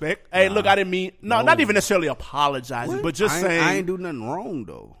out of respect. Hey, look, I didn't mean not even necessarily apologizing, What? but just saying. I ain't do nothing wrong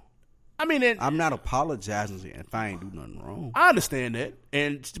though. I mean, I'm not apologizing if I ain't do nothing wrong. I understand that,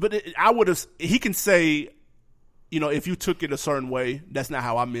 but I would have. He can say, you know, if you took it a certain way, that's not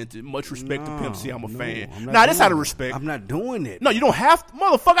how I meant it. Much respect to Pimp C, I'm a fan. Nah, that's out of respect. I'm not doing it. No, you don't have to.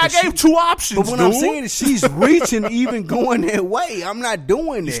 Motherfucker, I gave two options, But what dude. I'm saying is she's reaching even going that way. I'm not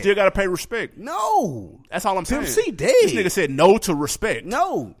doing You that. still got to pay respect. No. That's all I'm saying. Pimp C dead. This nigga said no to respect.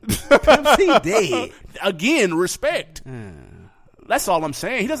 No. Pimp C dead. Again, respect. That's all I'm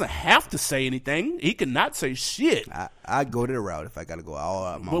saying. He doesn't have to say anything. He cannot say shit. I go that route if I got to go all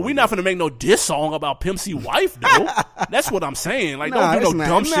out. But we're not going to make no diss song about Pimp C wife, though. That's what I'm saying. Like, don't do no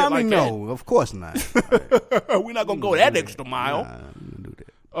dumb shit like that. No, of course not. We're not going to go that extra mile. Do that.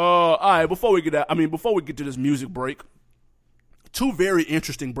 All right, before we get to this music break, two very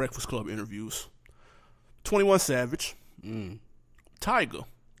interesting Breakfast Club interviews. 21 Savage, Tiger.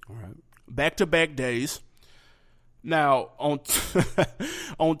 All right. Back-to-back days. Now,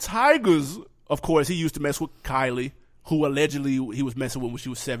 on Tiger's, of course, he used to mess with Kylie, who allegedly he was messing with when she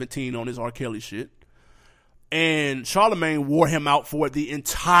was 17 on his R. Kelly shit. And Charlamagne wore him out for the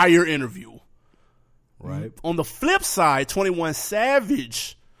entire interview. Right. On the flip side, 21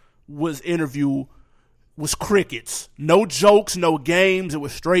 Savage interview was crickets. No jokes, no games. It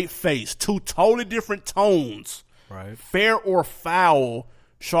was straight face. Two totally different tones. Right. Fair or foul,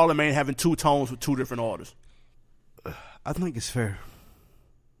 Charlamagne having two tones with two different artists. I think it's fair.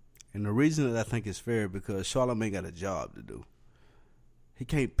 And the reason that I think it's fair because Charlamagne got a job to do. He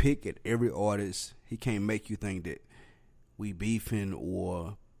can't pick at every artist. He can't make you think that we beefing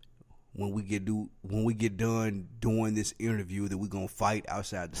or when we get done doing this interview that we're gonna fight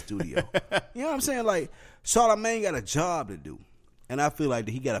outside the studio. You know what I'm saying? Like Charlamagne got a job to do. And I feel like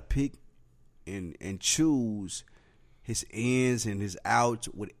that he gotta pick and choose his ins and his outs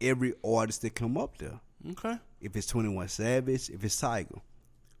with every artist that come up there. Okay. If it's 21 Savage, if it's Tiger.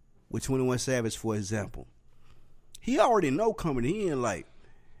 With 21 Savage, for example, he already know coming in, like,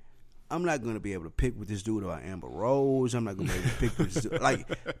 I'm not going to be able to pick with this dude about Amber Rose. I'm not going to be able to pick with this dude. Like,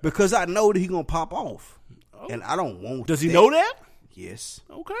 because I know that he going to pop off. Oh. And I don't want Does he that. know that? Yes.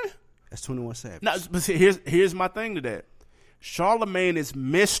 Okay. That's 21 Savage. Now, but see, here's my thing to that. Charlamagne is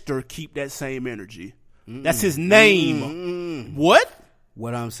Mr. Keep That Same Energy. That's his name. What?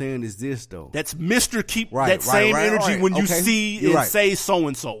 What I'm saying is this, though. That's Mr. Keep That Same Energy when you see You're and say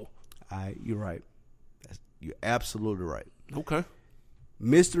so-and-so. You're right. You're absolutely right. Okay.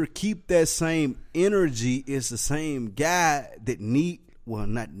 Mr. Keep That Same Energy is the same guy that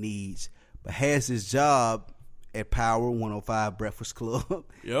not needs, but has his job at Power 105 Breakfast Club.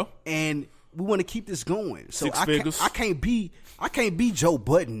 Yeah. And we want to keep this going. So Six figures. I can't be Joe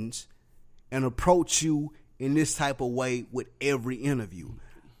Buttons and approach you in this type of way with every interview.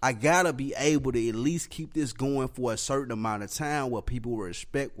 I gotta be able to at least keep this going for a certain amount of time where people will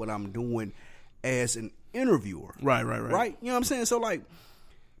respect what I'm doing as an interviewer. Right. Right? You know what I'm saying? So like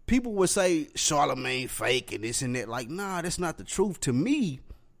people would say Charlamagne fake and this and that. Like, nah, that's not the truth. To me,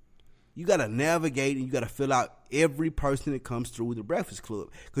 you gotta navigate and you gotta fill out every person that comes through the Breakfast Club.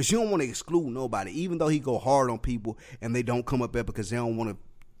 Because you don't want to exclude nobody. Even though he go hard on people and they don't come up there because they don't want to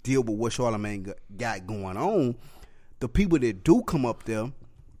deal with what Charlamagne got going on, the people that do come up there,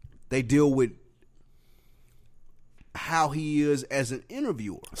 they deal with how he is as an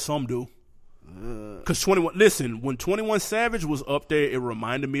interviewer. Some do. Because when 21 Savage was up there, it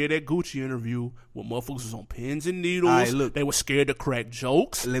reminded me of that Gucci interview where motherfuckers was on pins and needles. Right, look, they were scared to crack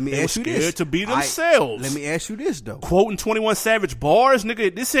jokes. Let me they ask were you scared this. to be themselves. Let me ask you this, though. Quoting 21 Savage bars,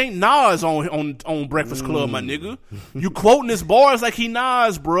 nigga, this ain't Nas on Breakfast Club, my nigga. You quoting his bars like he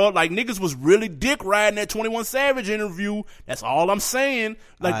Nas, bro. Like, niggas was really dick riding that 21 Savage interview. That's all I'm saying.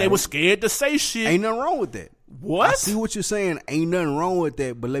 Like, they were scared to say shit. Ain't nothing wrong with that. What? I see what you're saying. Ain't nothing wrong with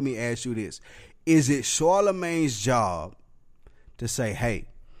that, but let me ask you this. Is it Charlamagne's job to say, hey,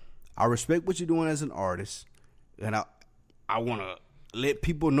 I respect what you're doing as an artist, and I want to let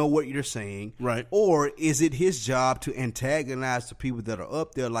people know what you're saying. Right. Or is it his job to antagonize the people that are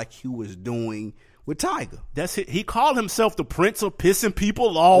up there like he was doing with Tiger? That's it. He called himself the Prince of Pissing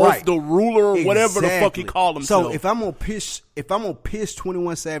People Off, Right. the ruler, or whatever the fuck he Exactly. called himself. So if I'm gonna piss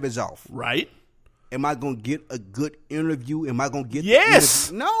 21 Savage off, right? am I gonna get a good interview? Am I gonna get Yes.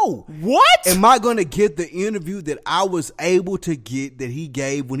 the interview? No. What? Am I gonna get the interview that I was able to get that he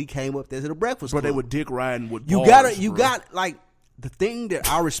gave when he came up there to the Breakfast Club? They were dick riding with You bars, you bro. got like the thing that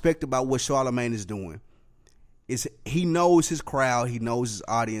I respect about what Charlamagne is doing is he knows his crowd, he knows his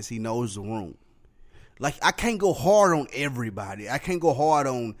audience, he knows the room. Like I can't go hard on everybody. I can't go hard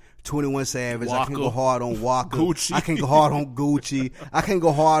on 21 Savage. I can't go hard on Waka. Gucci. I can't go hard on Gucci. I can't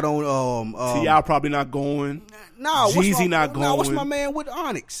go hard on T.I. probably not going. No, Jeezy not going. No, what's my man with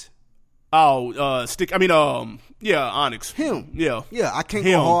Onyx? Oh, Onyx. Him. Yeah. Yeah, I can't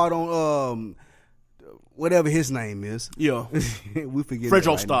Him. go hard on whatever his name is. Yeah. We forget Fredro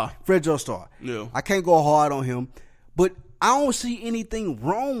right Starr. now. Fredro Starr. Yeah. I can't go hard on him, but I don't see anything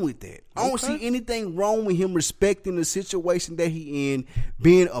wrong with that. I don't see anything wrong with him respecting the situation that he in,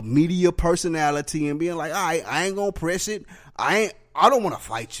 being a media personality and being like, all right, I ain't gonna press it. I don't want to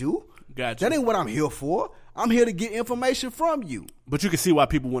fight you. Gotcha. That ain't what I'm here for. I'm here to get information from you. But you can see why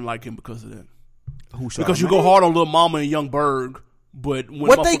people wouldn't like him because of that. Because Charlamagne? you go hard on Lil Mama and Young Berg, but when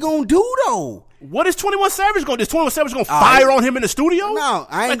What they gonna do though? What is 21 Savage going to do? Is 21 Savage going to fire on him in the studio? No,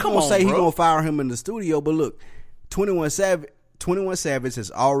 I ain't come gonna on, say bro. he gonna fire him in the studio, but look, 21 Savage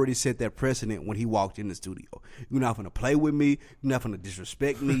has already set that precedent when he walked in the studio. You're not gonna play with me. You're not gonna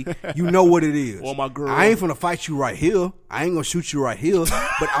disrespect me. You know what it is. Or my girl. I ain't gonna fight you right here. I ain't gonna shoot you right here.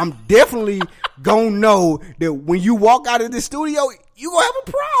 But I'm definitely gonna know that when you walk out of the studio, you gonna have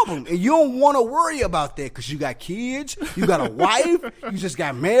a problem, and you don't want to worry about that because you got kids, you got a wife, you just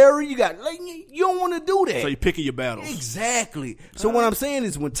got married, you don't want to do that. So you're picking your battles. Exactly. So what I'm saying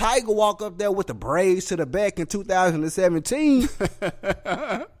is when Tiger walk up there with the braids to the back in 2017,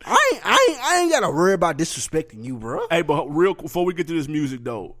 I ain't got to worry about disrespecting you, bro. Hey, but before we get to this music,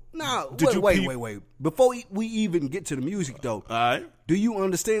 though. No, Did you peep- wait. Before we even get to the music, though, All right. do you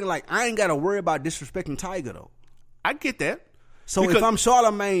understand? Like, I ain't got to worry about disrespecting Tiger, though. I get that. So Because- if I'm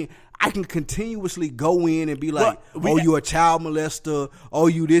Charlamagne, I can continuously go in and be like, Well, you a child molester,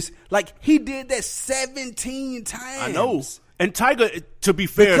 you this. Like, he did that 17 times. I know. And Tiger, to be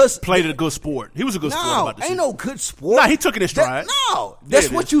fair, Because- played a good sport. He was a good sport No, about this. ain't no good sport. Nah, he took it in stride. That's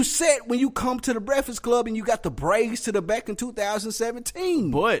it what is. you said when you come to the Breakfast Club and you got the braids to the back in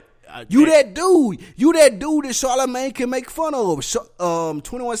 2017. But You that dude that Charlamagne can make fun of.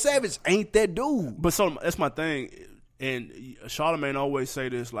 21 Savage ain't that dude. But so that's my thing. And Charlamagne always say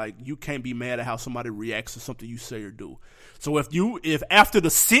this, like, you can't be mad at how somebody reacts to something you say or do. So if after the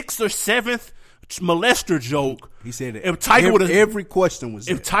 6th or 7th molester joke, He said it. If Tiger would have every question was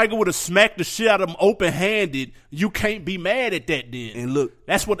if that. Tiger would have smacked the shit out of him open handed, you can't be mad at that then. And look,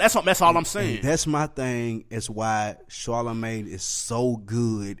 that's all I'm saying. that's my thing. Is why Charlamagne is so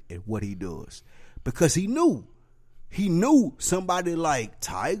good at what he does, because he knew somebody like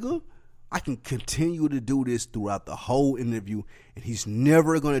Tiger. I can continue to do this throughout the whole interview, and he's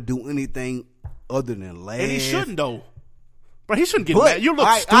never going to do anything other than laugh. And he shouldn't though. But he shouldn't get mad. You look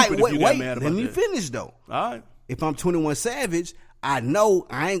stupid if you get mad about Let me that. finish though. All right. If I'm 21 Savage, I know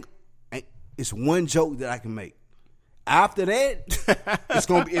I ain't. It's one joke that I can make. After that,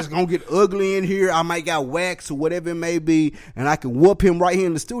 it's gonna get ugly in here. I might got wax or whatever it may be, and I can whoop him right here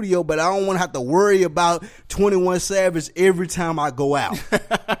in the studio. But I don't want to have to worry about 21 Savage every time I go out.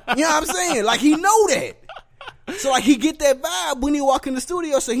 You know what I'm saying? Like, he know that. So like, he get that vibe when he walk in the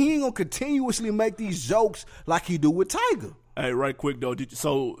studio. So he ain't gonna continuously make these jokes like he do with Tiger. Hey, right quick though.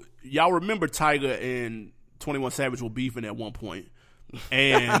 So y'all remember Tiger and 21 Savage were beefing at one point.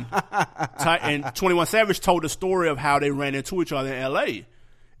 And 21 Savage told the story of how they ran into each other in L.A.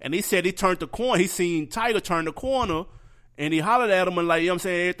 And he said he turned the corner. He seen Tiger turn the corner, and he hollered at him and like, you know what I'm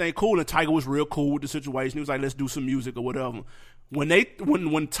saying, everything cool. And Tiger was real cool with the situation. He was like, let's do some music or whatever.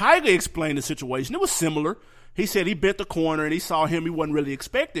 When Tiger explained the situation, it was similar. He said he bent the corner and he saw him. He wasn't really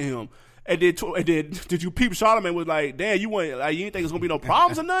expecting him. And then did you peep? Charlamagne was like, damn, you didn't think there's gonna be no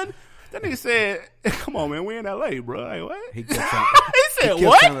problems or nothing? That nigga said, come on, man, we in L.A., bro. Like, what? He kept trying, he said, he kept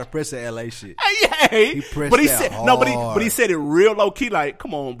what? trying to press the LA shit. Hey, He pressed but he that said hard. no, but he said it real low key. Like,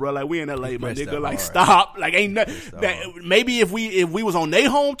 come on, bro. Like, we in L.A., my pressed nigga. that Like, hard. stop. Like, ain't that, maybe if we was on their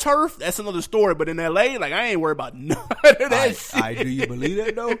home turf, that's another story. But in L.A., like, I ain't worried about none of that shit. Do you believe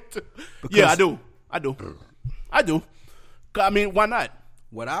that though? Yeah, I do. I do. I mean, why not?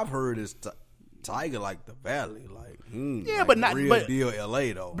 What I've heard is Tiger like the Valley. Like, but not real deal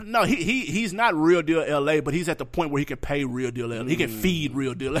LA though. No, he's not real deal LA, but he's at the point where he can pay real deal LA. He can feed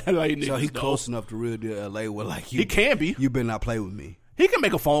real deal LA niggas. So he's close enough to real deal LA where like he can be. You better not play with me. He can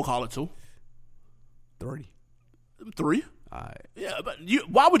make a phone call or two. 3. All right. Yeah, but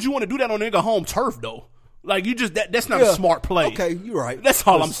why would you want to do that on nigga home turf though? Like you just that's not a smart play. Okay, you're right. That's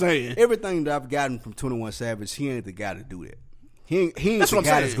all I'm saying. Everything that I've gotten from 21 Savage, he ain't the guy to do that. He ain't That's the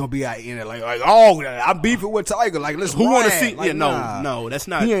guy that's gonna be out in it like oh I'm beefing with Tiger like let's who want to see? like, no, that's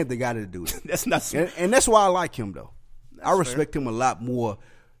not. He ain't the guy to do that. That's not. And that's why I like him though. I respect fair. him a lot more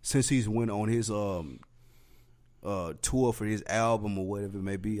since he's went on his tour for his album or whatever it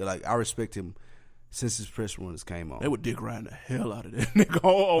may be. Like I respect him since his press runs came on. They would dick grind the hell out of that nigga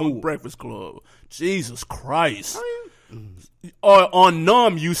on Breakfast Club. Jesus Christ. On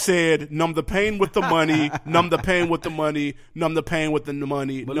Numb, you said, numb the pain with the money, numb the pain with the money, numb the pain with the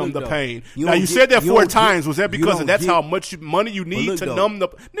money, But numb look, the though, pain. you Now, don't you get- said that you 4 don't times. get- Was that you because don't that's get- how much money you need look, to though, numb the...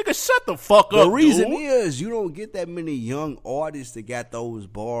 Nigga, shut the fuck The up, reason dude. is you don't get that many young artists that got those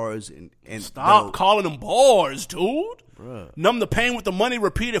bars and Stop calling them bars, dude. Bruh. Numb the pain with the money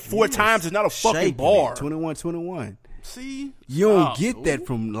repeated 4 times is not a fucking shaking bar. it. 21. See? You don't Stop, get dude. that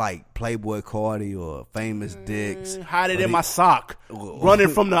from like Playboy Cardi or Famous Dicks. Hide it in my sock. Running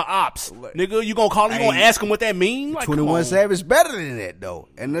from the ops. Nigga, you gonna call him? You gonna ask him what that mean? Like, 21 Savage better than that though,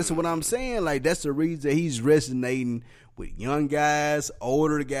 and that's what I'm saying. Like that's the reason he's resonating with young guys,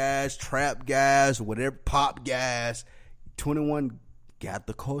 older guys, trap guys, whatever, pop guys. 21 got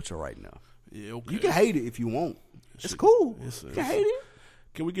the culture right now. Yeah, okay. You can hate it if you want. It's cool. You can hate it.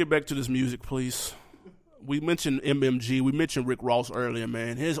 Can we get back to this music, please? We mentioned MMG. We mentioned Rick Ross earlier,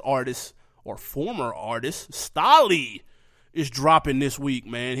 man. His artist, or former artist, Stolly, is dropping this week,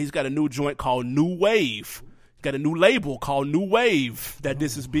 man. He's got a new joint called New Wave. He's got a new label called New Wave that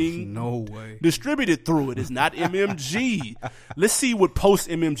this is being No way. distributed through. It is not MMG. Let's see what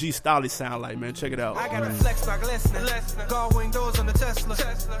post-MMG Stolly sound like, man. Check it out. I got a flex like Lesnar. Guard wing doors on the Tesla.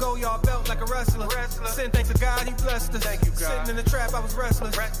 Go yard belt like a wrestler. Send thanks to God, he blessed us. Thank you, God. Sitting in the trap, I was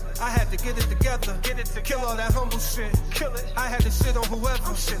restless. I had to get it together. Kill all that humble shit. Kill it. I had to shit on whoever.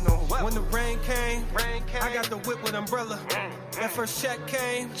 When the rain came, I got the whip with umbrella. That first check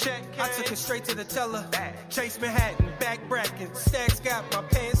came. I took it straight to the teller. Chase Manhattan, back bracket. Stacks got my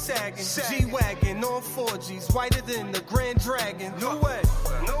pants sagging. G-Wagon on 4Gs, whiter than the Grand Dragon. New way.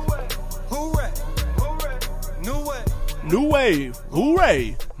 Hooray. New way. New Wave.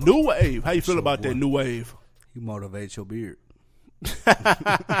 Hooray. New Wave. How you feel about that New Wave? He motivated your beard.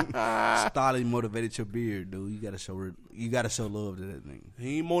 Stolly motivated your beard, dude. You gotta show love to that thing.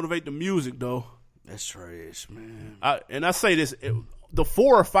 He ain't motivate the music, though. That's trash, man. I say this, the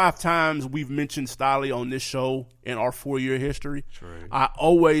 4 or 5 times we've mentioned Stolly on this show in our 4-year history, I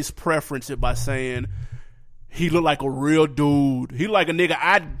always preference it by saying he look like a real dude. He like a nigga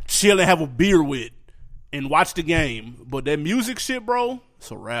I'd chill and have a beer with and watch the game. But that music shit, bro,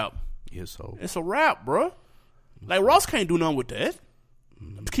 it's a rap. Yes, so. It's a rap, bro. Like Ross can't do nothing with that.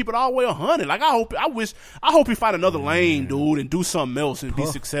 Keep it all the way 100. Like I hope he find another lane, dude, and do something else and be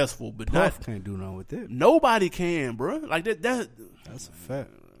successful. But Puff not can't do nothing with that. nobody can, bro. Like that. That's a fact.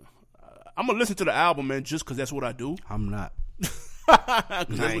 I'm gonna listen to the album, man, just because that's what I do. I'm not. 'Cause that's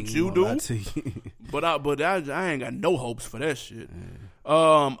what you gonna lie do. to you. But I ain't got no hopes for that shit.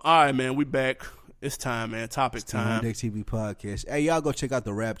 All right, man, we back. It's time, man. Topic On time. Deck TV podcast. Hey, y'all go check out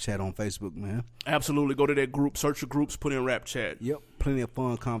the Rap Chat on Facebook, man. Absolutely. Go to that group, search your groups, put in Rap Chat. Yep, plenty of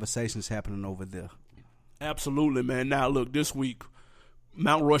fun conversations happening over there. Absolutely, man. Now, look, this week,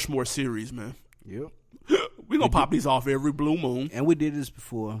 Mount Rushmore series, man. Yep. We gonna pop these off every blue moon. And we did this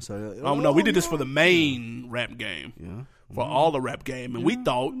before, so No, we did this for the main rap game. Yeah. For all the rap game. And we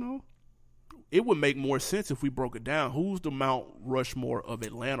thought it would make more sense if we broke it down. Who's the Mount Rushmore of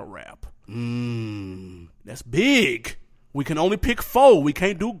Atlanta rap? That's big. We can only pick 4. We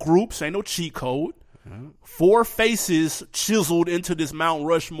can't do groups. Ain't no cheat code. 4 faces chiseled into this Mount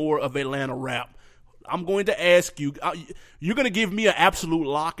Rushmore of Atlanta rap. I'm going to ask you, you're going to give me an absolute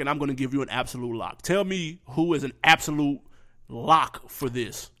lock, and I'm going to give you an absolute lock. Tell me who is an absolute lock for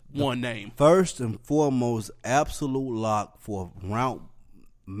this one name. First and foremost, absolute lock for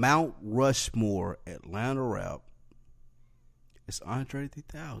Mount Rushmore Atlanta rap. It's Andre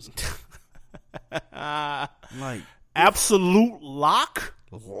 3000. Like Absolute lock?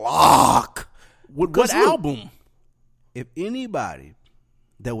 lock. What 'Cause look, album? If anybody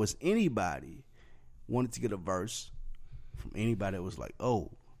wanted to get a verse from anybody that was like,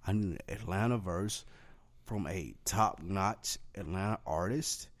 oh, I need an Atlanta verse from a top-notch Atlanta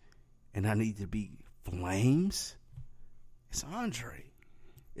artist, and I need to be Flames, it's Andre.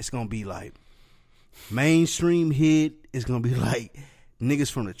 It's going to be like, mainstream hit. It's gonna be like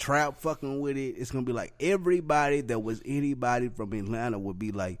niggas from the trap fucking with it. It's gonna be like everybody that was anybody from Atlanta would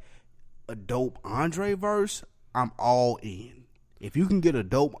be like a dope Andre verse. I'm all in. If you can get a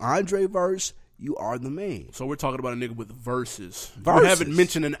dope Andre verse, you are the man. So we're talking about a nigga with verses. Verses. You haven't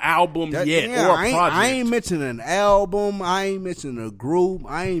mentioned an album yet yeah, or a project. I ain't mentioning an album. I ain't mentioning a group.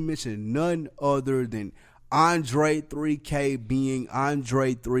 I ain't mentioning none other than Andre 3K being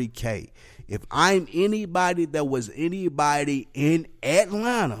Andre 3K. If I'm anybody that was anybody in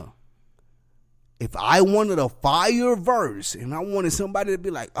Atlanta, if I wanted a fire verse and I wanted somebody to be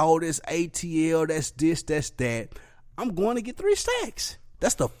like, oh, this ATL, that's this, that's that, I'm going to get 3 Stacks.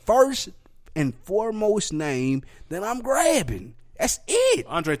 That's the first and foremost name that I'm grabbing. That's it.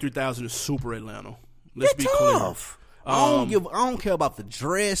 Andre 3000 is super Atlanta. Let's be tough. clear. I don't care about the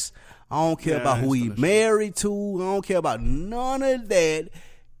dress. I don't care about who he married to. I don't care about none of that.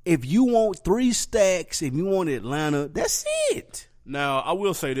 If you want 3 Stacks, if you want Atlanta, that's it. Now, I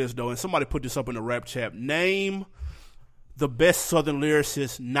will say this, though, and somebody put this up in the rap chat. Name the best Southern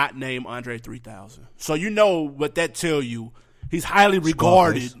lyricist not named Andre 3000. So you know what that tell you. He's highly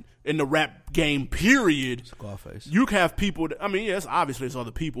regarded in the rap game, period. Scarface. You have people that, I mean, yes, obviously it's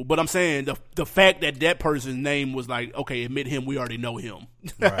other people, but I'm saying the fact that person's name was like, okay, admit him, we already know him.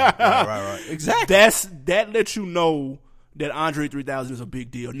 Right. Exactly. That lets you know that Andre 3000 is a big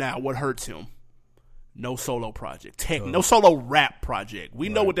deal. Now, what hurts him? No solo project. No solo rap project. We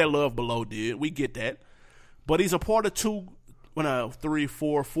know what that Love Below did. We get that. But he's a part of 4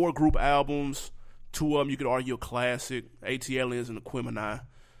 group albums. 2 of them you could argue a classic, ATLians and Aquemini.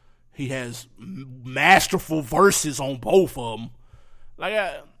 He has masterful verses on both of them. Like,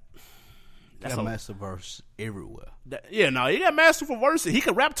 that's a master verse everywhere. He got masterful verses. He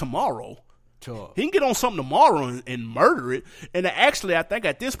could rap tomorrow. Sure. He can get on something tomorrow and murder it. And actually, I think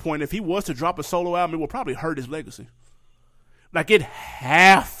at this point, if he was to drop a solo album, it would probably hurt his legacy. Like, it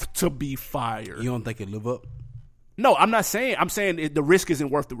have to be fire. You don't think it live up? No, I'm not saying. I'm saying the risk isn't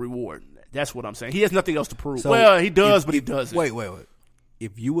worth the reward. That's what I'm saying. He has nothing else to prove. So he does, but he doesn't. Wait.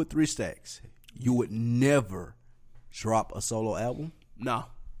 If you were 3 Stacks, you would never drop a solo album? No.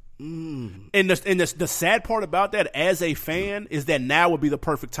 And the sad part about that, as a fan, is that now would be the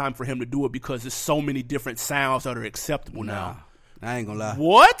perfect time for him to do it because there's so many different sounds that are acceptable now. I ain't gonna lie.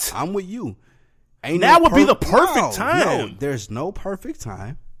 What? I'm with you. Now would be the perfect time. No, there's no perfect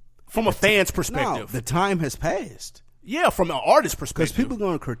time. From a fan's perspective. No, the time has passed. Yeah, from an artist's perspective. Because people are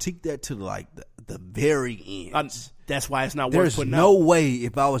going to critique that to like the very end. That's why it's not There's worth putting no out. way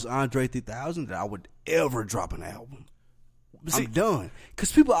if I was Andre 3000 that I would ever drop an album. I'm done.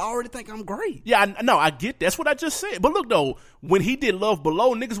 Because people already think I'm great. Yeah, I get that's what I just said. But look, though, when he did Love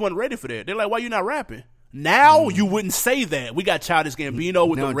Below, niggas wasn't ready for that. They're like, why you not rapping? Now you wouldn't say that. We got Childish Gambino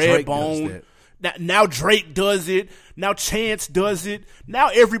with the red bone. Now Drake does it. Now Chance does it. Now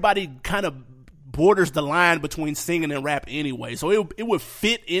everybody kind of borders the line between singing and rap anyway. So it would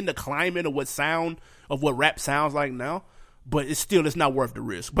fit in the climate of what rap sounds like now. But it's not worth the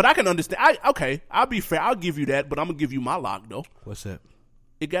risk. But I can understand. I'll be fair. I'll give you that. But I'm going to give you my lock, though. What's that?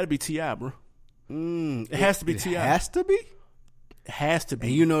 It got to be T.I., bro. It has to be T.I. It has to be? It has to be.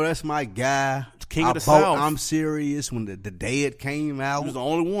 And you know that's my guy. King of the South. I'm Serious when the day it came out. He was the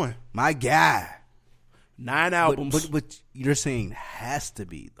only one. My guy. 9 albums. But you're saying has to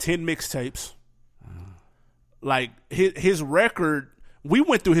be. 10 mixtapes. Like, his record, we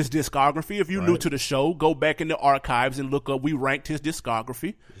went through his discography. If you're new to the show, go back in the archives and look up. We ranked his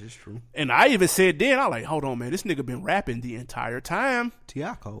discography. This is true. And I even said then, I like, hold on, man, this nigga been rapping the entire time.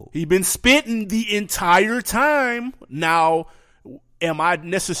 T.I. Cole. He been spitting the entire time. Now, am I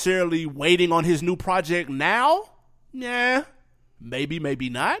necessarily waiting on his new project now? Nah. Maybe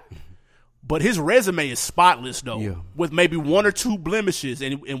not. But his resume is spotless, though, with maybe 1 or 2 blemishes,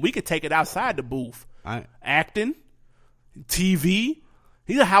 and we could take it outside the booth. Acting, TV,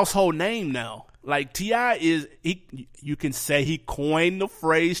 he's a household name now. Like, T.I. you can say he coined the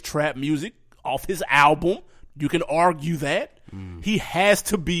phrase trap music off his album. You can argue that. He has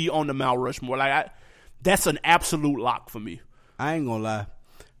to be on the Mount Rushmore. Like, that's an absolute lock for me. I ain't gonna lie.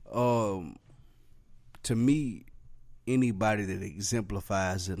 To me, anybody that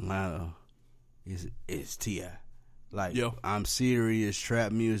exemplifies Atlanta is T.I. Like, I'm Serious,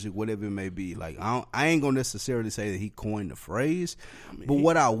 trap music, whatever it may be. Like, I ain't gonna necessarily say that he coined the phrase, but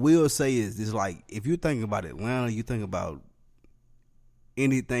what I will say is like, if you think about Atlanta, you think about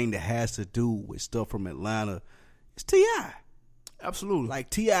anything that has to do with stuff from Atlanta, it's T.I. Absolutely. Like,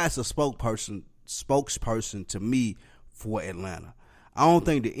 T.I. is a spokesperson to me for Atlanta. I don't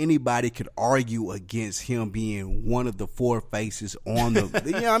think that anybody could argue against him being one of the 4 faces on the.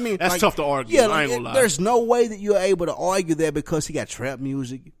 You know what I mean? That's tough to argue. Yeah, I ain't gonna lie. There's no way that you're able to argue that because he got trap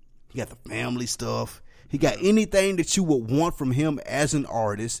music, he got the family stuff, he got anything that you would want from him as an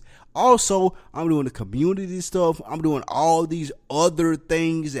artist. Also, I'm doing the community stuff. I'm doing all these other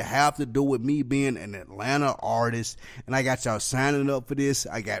things that have to do with me being an Atlanta artist. And I got y'all signing up for this.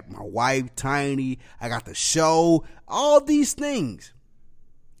 I got my wife, Tiny. I got the show. All these things.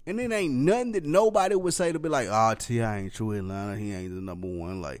 And it ain't nothing that nobody would say to be like, oh, T.I. ain't true Atlanta. He ain't the number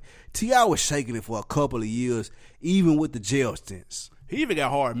one. Like, T.I. was shaking it for a couple of years, even with the jail stints. He even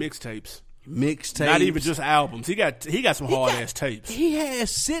got hard mixtapes. Mixtapes. Not even just albums. He got some hard ass tapes. He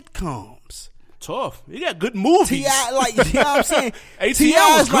has sitcoms. Tough. He got good movies. T.I. like, you know what I'm saying? ATL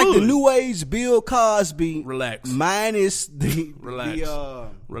T.I. was is like good. the new age Bill Cosby. Relax. Minus the Relax.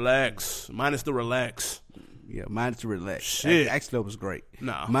 Relax. Minus the relax. Yeah, minus the relax. Shit. Actually, that was great.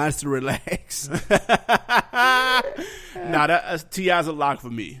 Nah. Minus the relax. Nah, that T.I.'s a lock for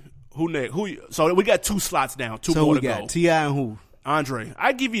me. Who next? So we got 2 slots down. 2 So more we to got go. T.I. and who? Andre.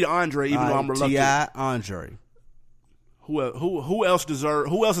 I give you the Andre, even though I'm reluctant. T.I., Andre. Who else is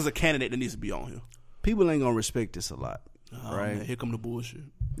a candidate that needs to be on here? People ain't gonna respect this a lot, right? Man, here come the bullshit.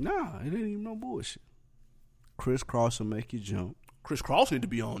 Nah, it ain't even no bullshit. Chris Cross will make you jump. Chris Cross need to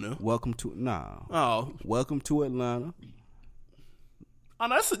be on there. Welcome to Atlanta. Oh,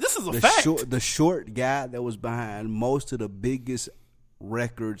 no, this is a fact. The short guy that was behind most of the biggest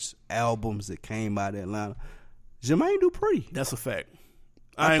records, albums that came out of Atlanta, Jermaine Dupri. That's a fact.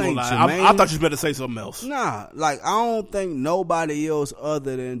 I ain't gonna lie. Jermaine, I thought you was better say something else. Nah, like I don't think nobody else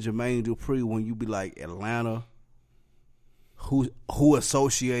other than Jermaine Dupri, when you be like Atlanta, who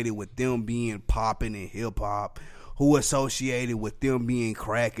associated with them being popping in hip hop, who associated with them being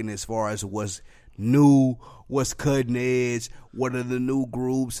cracking as far as what's new, what's cutting edge, what are the new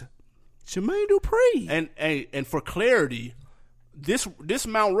groups. Jermaine Dupri. And for clarity, this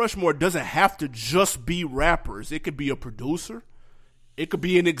Mount Rushmore doesn't have to just be rappers. It could be a producer. It could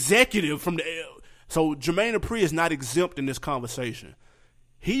be an executive from the. So Jermaine Dupri is not exempt in this conversation.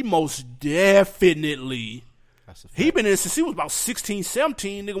 He most definitely. He been in since he was about 16,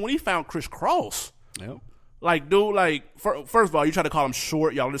 17, nigga, when he found Chris Cross. Yep. Like, dude, like, first of all, you try to call him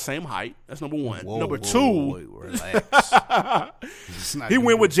short. Y'all are the same height. That's number one. Number two, relax. he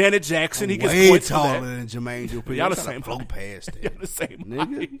went with Janet Jackson. He gets way points for taller that. than Jermaine Dupri. Y'all the Try to same flow height. past that. Y'all the same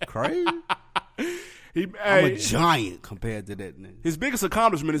Nigga, height. crazy. I'm a giant compared to that nigga. His biggest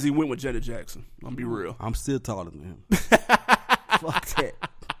accomplishment is he went with Janet Jackson. I'm be real. I'm still taller than him. Fuck that.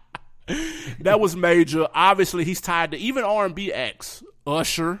 That was major. Obviously, he's tied to even R&B acts.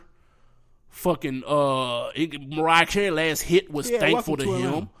 Usher, fucking Mariah Carey last hit was thankful to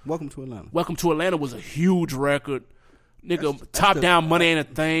him. Welcome to Atlanta. Welcome to Atlanta was a huge record. Nigga, that's top down money ain't a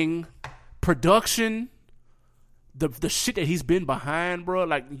thing. Production, the shit that he's been behind, bro.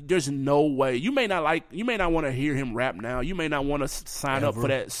 Like, there's no way. You may not want to hear him rap now. You may not want to sign up for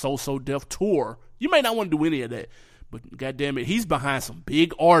that So Def tour. You may not want to do any of that. But goddamn it, he's behind some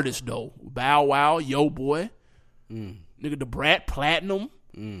big artists though. Bow Wow, Yo Boy, nigga, the Brat Platinum,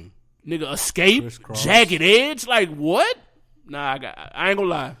 nigga, Escape, Jagged Edge. Like what? Nah, I ain't gonna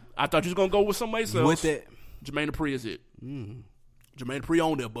lie. I thought you was gonna go with somebody else. With that, Jermaine Dupri is it. Jermaine Dupri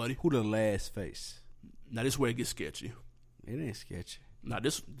on there, buddy. Who the last face? Now this is where it gets sketchy. It ain't sketchy. Now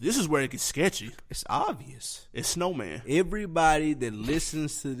this is where it gets sketchy. It's obvious. It's Snowman. Everybody that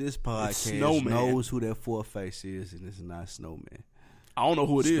listens to this podcast knows who that 4th face is, and it's not Snowman. I don't know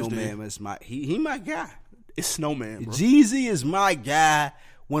who it is. Snowman is he my guy. It's Snowman, bro. Jeezy is my guy.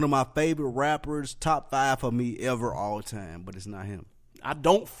 One of my favorite rappers, top 5 for me ever, all time. But it's not him. I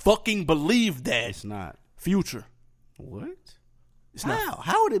don't fucking believe that. It's not. Future. What? It's not.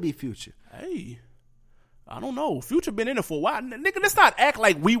 How would it be Future? Hey, I don't know. Future been in it for a while. Nigga, let's not act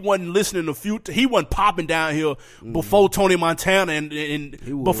like we wasn't listening to Future. He wasn't popping down here before Tony Montana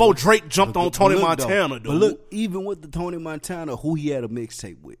and before Drake jumped on Tony Montana, dude. But look, even with the Tony Montana, who he had a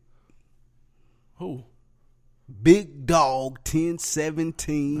mixtape with? Who? Big Dog,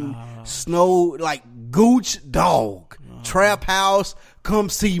 1017, Snow, like Gooch Dog, Trap House, Come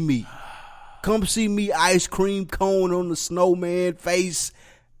See Me. Come See Me, ice cream cone on the Snowman face,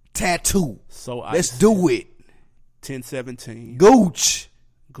 tattoo. So let's do it. 1017. Gooch.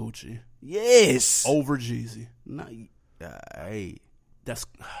 Gucci. Yes. Over Jeezy. No, hey. That's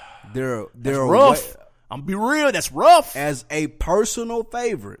rough. I'm be real, that's rough. As a personal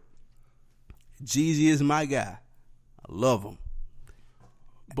favorite, Jeezy is my guy. I love him.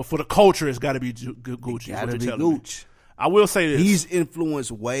 But for the culture, it's got to be Gucci. Got to be Gooch. I will say this. He's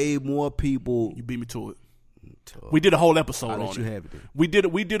influenced way more people. You beat me to it. We did a whole episode I'll on let it. you have it then. We did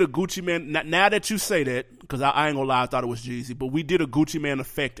a Gucci Man. Now that you say that, because I ain't gonna lie, I thought it was Jeezy, but we did a Gucci Man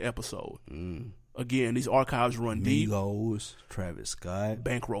Effect episode. Again, these archives run deep. Migos, Travis Scott,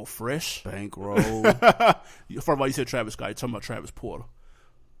 Bankroll Fresh. Bankroll. First of all, you said Travis Scott. You're talking about Travis Porter.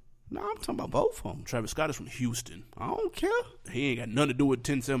 No, I'm talking about both of them. Travis Scott is from Houston. I don't care. He ain't got nothing to do with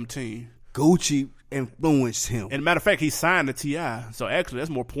 1017. Gucci influenced him. And matter of fact, he signed to T.I. So actually, that's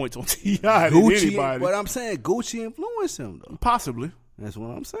more points on T.I. than anybody. But I'm saying Gucci influenced him, though. Possibly. That's what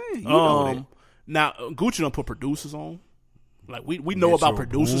I'm saying. You know that. Now, Gucci don't put producers on. Like, we know about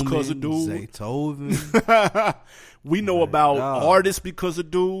producers because of dude. Zaytoven. We know about artists because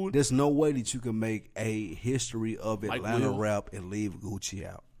of dude. There's no way that you can make a history of Like Atlanta Will. rap and leave Gucci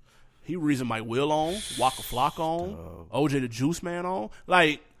out. He reason Mike Will on, Waka Flocka on, OJ the Juice Man on.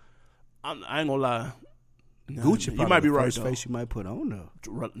 Like, I ain't gonna lie. Gucci probably you might be the right, first though. face you might put on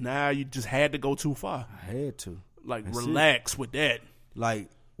though. Now you just had to go too far. I had to. Like, That's relax with that. Like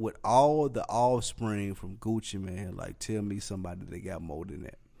with all the offspring from Gucci, man, like tell me somebody that got more than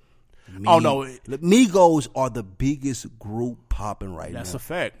that. Oh, no. Look, Migos are the biggest group popping right now. That's a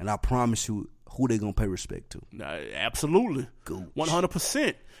fact. And I promise you, who they gonna pay respect to? Absolutely. Gucci.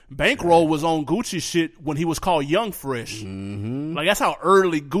 100%. Bankroll was on Gucci shit when he was called Young Fresh. Mm-hmm. Like, that's how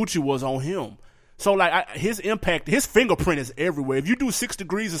early Gucci was on him. So, like, his impact, his fingerprint is everywhere. If you do 6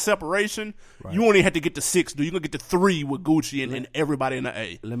 degrees of separation, you only have to get to 6. You're going to get to 3 with Gucci and everybody in the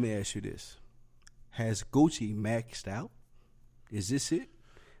A. Let me ask you this. Has Gucci maxed out? Is this it?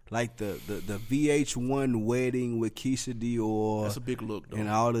 Like the VH1 wedding with Keisha Dior. That's a big look, though. And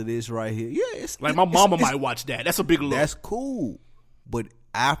all of this right here. Yeah, it's like, my mama might watch that. That's a big look. That's cool. But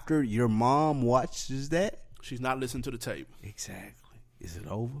after your mom watches that? She's not listening to the tape. Exactly. Is it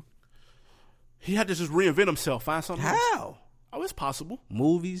over? He had to just reinvent himself, find something else. How? Oh, it's possible.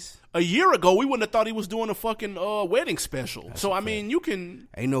 Movies? A year ago, we wouldn't have thought he was doing a fucking wedding special. So, I mean, you can...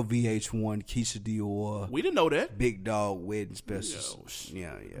 Ain't no VH1, Keisha Dior. We didn't know that. Big Dog wedding specials.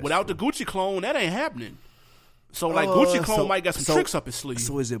 Yeah. Without the Gucci clone, that ain't happening. So, like, Gucci clone might got some tricks up his sleeve.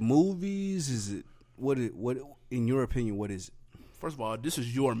 So, is it movies? Is it... What? In your opinion, what is it? First of all, this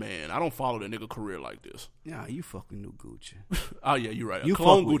is your man. I don't follow the nigga career like this. Nah, you fucking new Gucci. Oh, yeah, you're right. You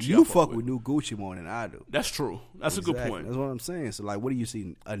clone fuck with, Gucci. you fuck with new Gucci more than I do. That's true. That's a good point. That's what I'm saying. So, like, what do you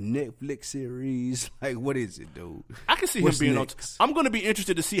see? A Netflix series? Like, what is it, dude? I can see What's him being next? on... I'm going to be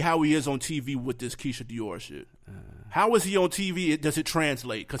interested to see how he is on TV with this Keisha Dior shit. How is he on TV? Does it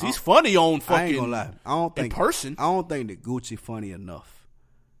translate? Because he's funny on fucking... I ain't gonna lie. I don't think in person. I don't think that Gucci funny enough.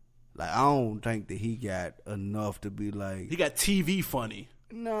 Like, I don't think that he got enough to be like... He got TV funny.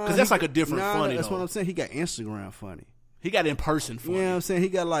 No, because that's like a different funny. That's though. what I'm saying. He got Instagram funny. He got in person funny. You know what I'm saying? He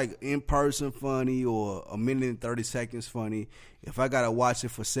got like in person funny or a minute and 30 seconds funny. If I gotta watch it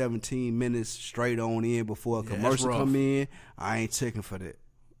for 17 minutes straight on in before a commercial come in, I ain't checking for that.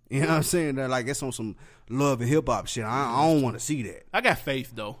 You know what I'm saying? That like it's on some love and hip hop shit. I don't want to see that. I got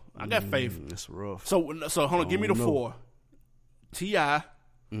faith though. I got faith. It's rough. So hold on. Give me the 4. T.I.,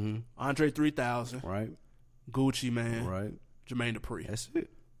 Andre 3000, Right. Gucci Man, Right. Jermaine Dupri. That's it.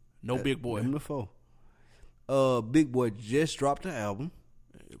 No Big Boy. Give him the 4. Big Boy just dropped an album.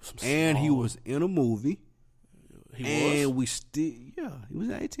 And he was in a movie. He was? He was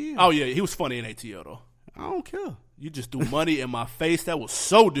in ATL. Oh, yeah, he was funny in ATL, though. I don't care. You just threw money in my face. That was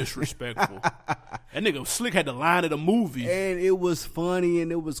so disrespectful. That nigga Slick had the line of the movie. And it was funny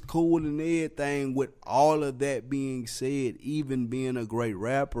and it was cool and everything. With all of that being said, even being a great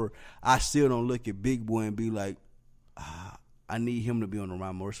rapper, I still don't look at Big Boy and be like, I need him to be on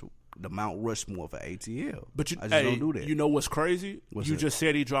the Mount Rushmore for ATL. But I just don't do that. You know what's crazy? You just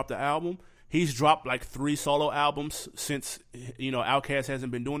said he dropped the album. He's dropped like 3 solo albums since, Outkast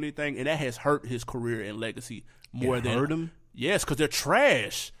hasn't been doing anything, and that has hurt his career and legacy more than hurt him. Yes, because they're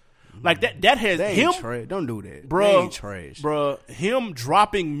trash. Like that has They him. ain't trash. Don't do that, Bro, they ain't trash. Bro, him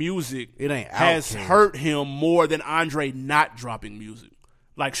dropping music It ain't has Outkast. hurt him more than Andre not dropping music.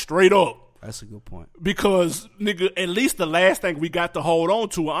 Like straight up. That's a good point. Because, nigga, at least the last thing we got to hold on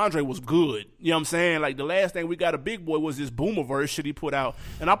to, Andre was good. You know what I'm saying? Like, the last thing we got of Big Boy was this Boomerverse shit he put out.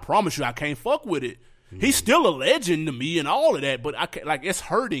 And I promise you, I can't fuck with it. He's still a legend to me and all of that, but it's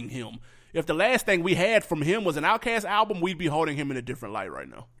hurting him. If the last thing we had from him was an Outkast album, we'd be holding him in a different light right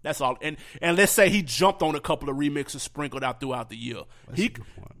now. That's all. And let's say he jumped on a couple of remixes sprinkled out throughout the year. He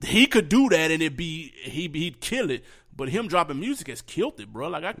could do that and he'd kill it. But him dropping music has killed it, bro.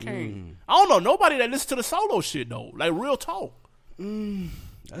 Like, I can't. I don't know nobody that listens to the solo shit, though. Like, real talk.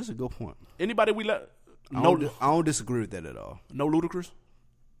 That's a good point. Anybody we let? I don't disagree with that at all. No Ludacris?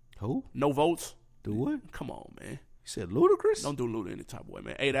 Who? No votes? Do what? Come on, man. said Ludacris? Don't do Luda any type of way,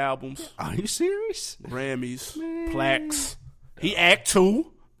 man. 8 albums, Are you serious? Grammys, plaques. He act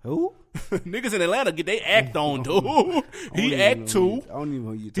too. Who? Niggas in Atlanta get they act on, dude. He act too. I don't even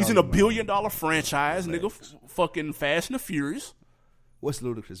know who you He's talking in a about. $1 billion franchise, nigga. Fucking Fast and the Furious. What's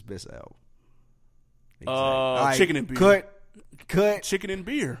Ludacris' best album? Chicken and Beer. Cut. Chicken and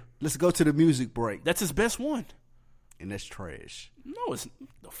Beer. Let's go to the music break. That's his best one. And that's trash. No, it's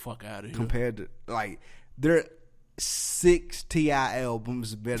the fuck out of here. Compared to, like, there are 6 T.I.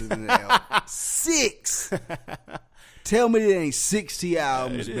 albums better than that album. 6! Tell me there ain't 6 T.I.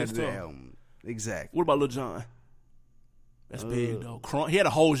 albums it better is than that tough. album. Exactly. What about Lil Jon? That's big, though. He had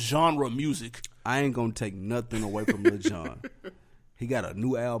a whole genre of music. I ain't gonna take nothing away from Lil Jon. He got a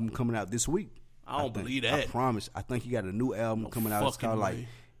new album coming out this week. I don't believe I that. promise. I think he got a new album coming out. It's fucking called way. like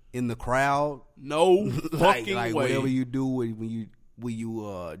In the Crowd. No like fucking way. whatever you do when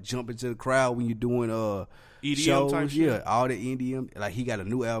you jump into the crowd when you're doing EDM shows, type shit? yeah, all the EDM. Like he got a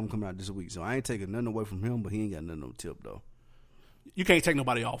new album coming out this week, so I ain't taking nothing away from him, but he ain't got nothing on tip though. You can't take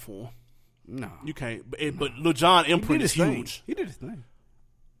nobody off for him. No, You can't. But Lil Jon imprint is thing. huge. He did his thing.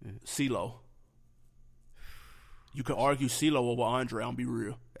 CeeLo. You could argue CeeLo over Andre. I'll be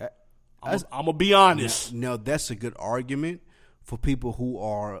real. I'm gonna be honest. Now that's a good argument for people who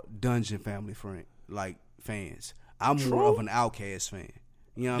are Dungeon Family fans. I'm more of an Outkast fan.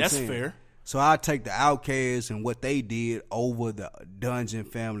 You know what That's I'm saying? fair. So I take the Outkast and what they did over the Dungeon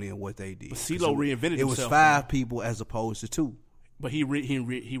Family and what they did. But CeeLo reinvented It was himself, 5 people as opposed to 2. But he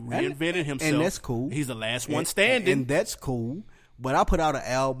reinvented himself, and that's cool. He's the last one standing. and that's cool. But I put out an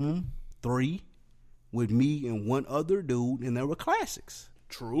album 3 with me and one other dude, and they were classics.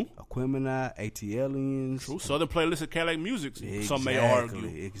 True. Aquemini, ATLians. True. Southern playlist of Cadillac music. Some may argue.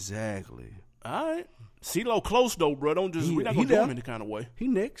 Exactly. All right. CeeLo close though, bro. Don't just we're not gonna do him any kind of way. He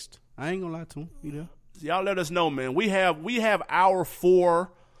next. I ain't gonna lie to him. He there. Y'all let us know, man. We have our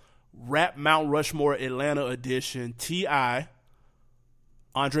 4 Rap Mount Rushmore Atlanta edition. T.I.,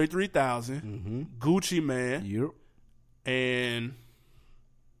 Andre 3000, Gucci Man, Yep. and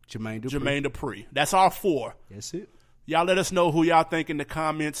Jermaine Dupri. Jermaine Dupri. That's our 4. That's it. Y'all let us know who y'all think in the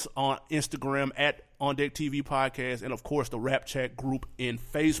comments on Instagram at On Deck TV Podcast, and of course the Rap Chat group in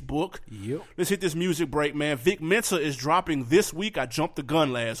Facebook. Yep. Let's hit this music break, man. Vic Mensa is dropping this week. I jumped the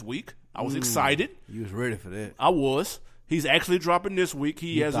gun last week. I was excited. You was ready for that. I was. He's actually dropping this week.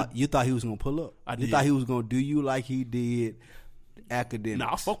 You thought he was gonna pull up. I You did. thought he was gonna do you like he did Academics.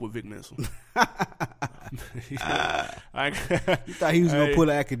 Nah, I fuck with Vic Mensa. You thought he was gonna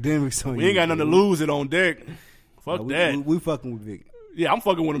pull Academics on you. We ain't got nothing to lose it on deck. Fuck that. We fucking with Vic. Yeah, I'm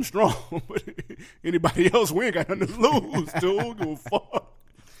fucking with him strong. But anybody else, we ain't got nothing to lose, dude. Give a fuck.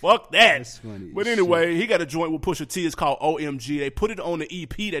 Fuck that. That's funny But as anyway, he got a joint with Pusha T. It's called OMG. They put it on the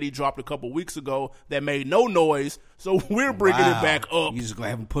EP that he dropped a couple weeks ago that made no noise. So we're bringing it back up. You just gonna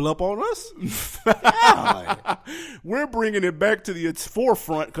have him pull up on us? We're bringing it back to the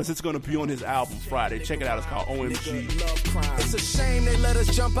forefront because it's going to be on his album Friday. Check it out. It's called OMG. It's a shame they let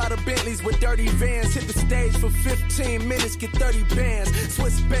us jump out of Bentleys with dirty vans. Hit the stage for 15 minutes, get 30 bands.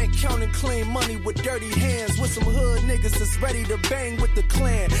 Swiss bank counting clean money with dirty hands. With some hood niggas that's ready to bang with the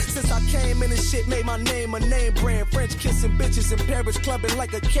clan. Since I came in and shit, made my name a name brand. French kissing bitches in Paris, clubbing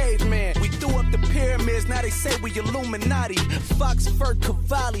like a caveman. We threw up the pyramids, now they say we Illuminati. Fox Fur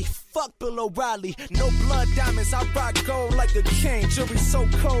Cavalli, fuck Bill O'Reilly. No blood diamonds, I rock gold like a king. Jury so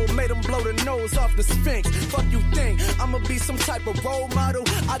cold, made them blow the nose off the Sphinx. Fuck you think, I'ma be some type of role model?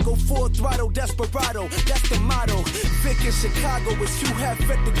 I go full throttle, desperado, that's the motto. Vic in Chicago, it's you have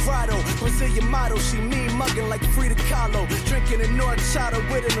at the grotto. Brazilian model, she mean mugging like Frida Kahlo. Drinking in Norchada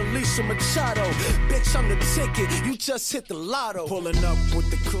with an Alicia Machado. Bitch, I'm the ticket, you just hit the lotto. Pulling up with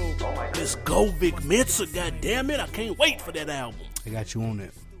the crew. Let's go, Vic Mensa. God damn it. I can't wait for that album. I got you on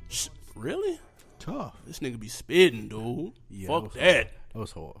that. Really? Tough. This nigga be spitting, dude. Yeah, Fuck that was that. hard. That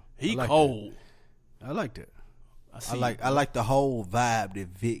was hard. He I like cold. that. I like that. see I like the whole vibe that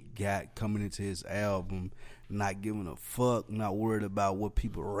Vic got coming into his album. Not giving a fuck, not worried about what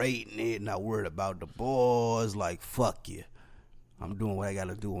people rating it, not worried about the boys. Like, fuck you. I'm doing what I got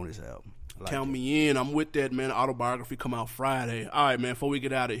to do on this album. I like Count that. me in. I'm with that, man. Autobiography come out Friday. All right, man. Before we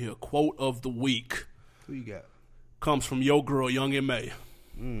get out of here, quote of the week Who you got? comes from your girl, Young M.A.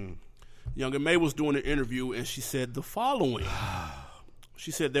 Young M.A. was doing an interview, and she said the following. She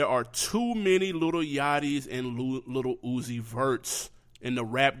said, there are too many little Yachty's and little Uzi Verts in the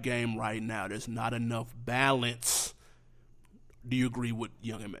rap game right now. There's not enough balance. Do you agree with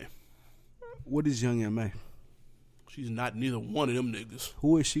Young M.A.? What is Young M.A.? She's not neither one of them niggas.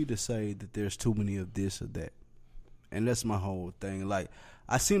 Who is she to say that there's too many of this or that? And that's my whole thing. Like,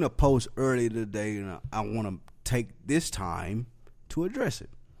 I seen a post earlier today, and I want to take this time to address it.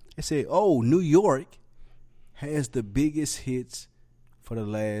 It said, New York has the biggest hits for the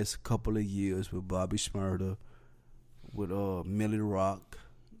last couple of years with Bobby Shmurda, with Millie Rock,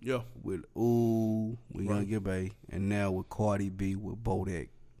 with Ooh, with Young M.A., and now with Cardi B with Bodak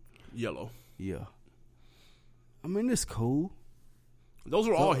Yellow. Yeah. I mean, it's cool. Those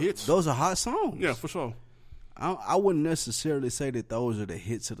are all hits. Those are hot songs. Yeah, for sure. I wouldn't necessarily say that those are the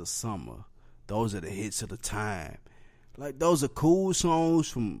hits of the summer. Those are the hits of the time. Like, those are cool songs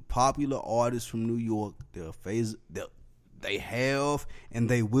from popular artists from New York. They have and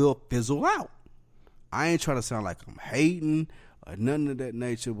they will fizzle out. I ain't trying to sound like I'm hating or nothing of that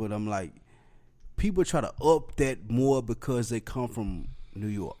nature, but I'm like, people try to up that more because they come from New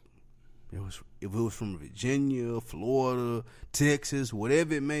York. If it was from Virginia, Florida, Texas,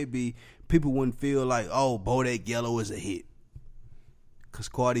 whatever it may be, people wouldn't feel like, Bodak Yellow is a hit. Because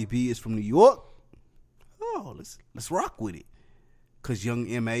Cardi B is from New York, let's rock with it. Because Young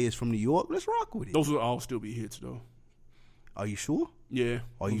M.A. is from New York, let's rock with it. Those will all still be hits, though. Are you sure? Yeah.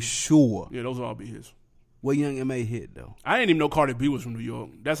 Are you sure? Yeah, those will all be hits. What Young M.A. hit, though? I didn't even know Cardi B was from New York.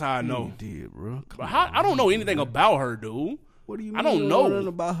 That's how I know. You did, bro. But I don't know anything about her, dude. What do you mean? I don't know nothing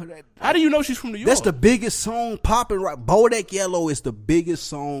about her. How do you know she's from New York? That's the biggest song popping right. Bodak Yellow is the biggest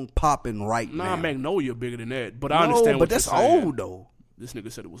song popping right now. Nah, Magnolia bigger than that. But I understand what you're saying. But that's old, though. This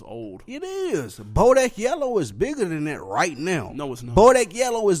nigga said it was old. It is. Bodak Yellow is bigger than that right now. No, it's not. Bodak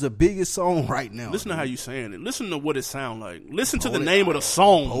Yellow is the biggest song right now. Listen to how you saying it. Listen to what it sound like. Listen to the name of the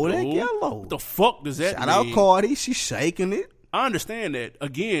song. Bodak Yellow. What the fuck does that mean? Shout out Cardi. She's shaking it. I understand that.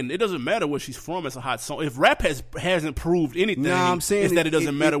 Again, it doesn't matter where she's from. It's a hot song. If rap hasn't proved anything, I'm saying it's that it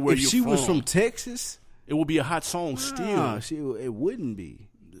doesn't matter where you're from. If she was from Texas, it would be a hot song still. It wouldn't be.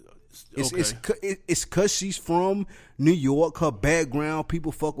 It's Okay. it's because she's from New York. Her background,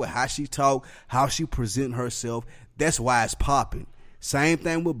 people fuck with how she talk, how she present herself. That's why it's popping. Same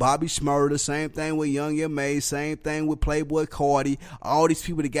thing with Bobby Shmurda. Same thing with Young M.A. Same thing with Playboy Cardi. All these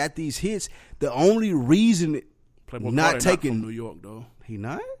people that got these hits. The only reason Playboy not Cardi taking not from New York though. He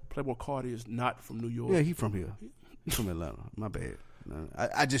not? Playboy Cardi is not from New York. Yeah, he from here. He's from Atlanta. My bad. No,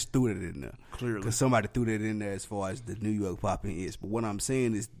 I just threw it in there. Clearly. Because somebody threw that in there as far as the New York popping is. But what I'm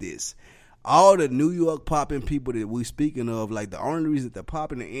saying is this. All the New York popping people that we speaking of, like, the only reason they're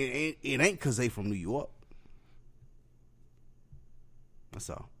popping, it ain't because they from New York.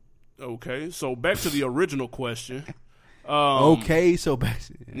 That's all. Okay, so back to the original question. So back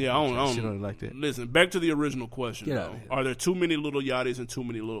to... Yeah, I don't shit like that. Listen, back to the original question, Get though. out of here. Are there too many Little Yachties and too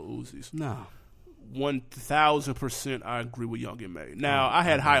many Little Uzis? No. 1,000% I agree with Young M.A. Now, I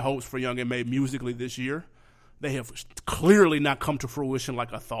had high hopes for Young M.A. musically this year. They have clearly not come to fruition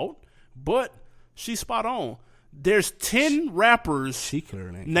like I thought, but she's spot on. There's 10 rappers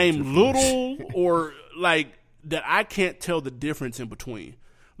named Little or like that I can't tell the difference in between.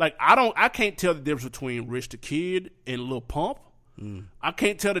 Like I can't tell the difference between Rich the Kid and Lil Pump. I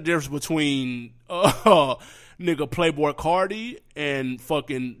can't tell the difference between nigga Playboy Cardi and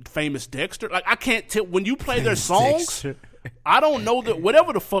fucking Famous Dexter. Like I can't tell when you play their songs. I don't know that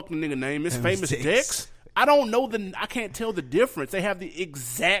whatever the fuck the nigga name is, Famous Dex. I don't know I can't tell the difference. They have the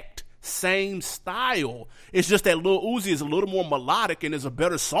exact same style. It's just that Lil Uzi is a little more melodic and is a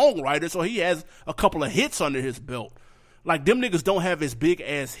better songwriter, so he has a couple of hits under his belt. Like them niggas don't have as big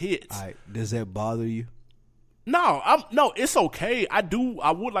ass hits. All right, does that bother you? No, it's okay. I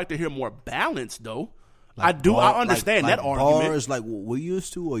would like to hear more balance though. Like I understand that argument. Bars like what we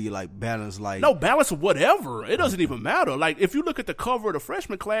used to, or you like balance like no balance of whatever. It doesn't even matter. Like if you look at the cover of the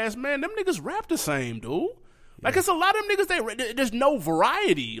freshman class, man, them niggas rap the same, dude. Like it's a lot of them niggas. There's no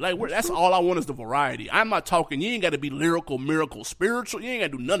variety. Like that's all I want is the variety. I'm not talking. You ain't got to be lyrical, miracle, spiritual. You ain't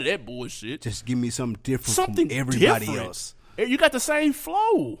got to do none of that bullshit. Just give me something different Something from everybody different. else. You got the same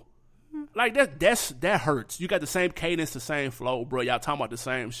flow. Like that hurts. You got the same cadence, the same flow, bro. Y'all talking about the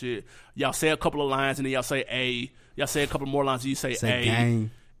same shit. Y'all say a couple of lines and then y'all say A. Y'all say a couple more lines and you say A.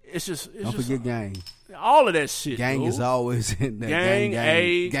 Gang. It's just Don't forget gang. all of that shit. Gang dude. is always in there. Gang,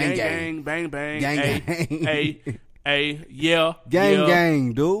 A, gang, bang, bang, A, yeah,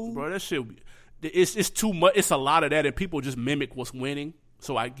 gang, dude. bro. That shit, it's too much. It's a lot of that, and people just mimic what's winning.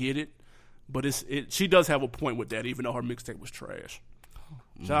 So I get it, but she does have a point with that, even though her mixtape was trash.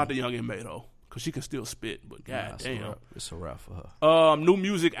 Shout out to Young M.A. though, because she can still spit. But goddamn, it's a wrap for her. New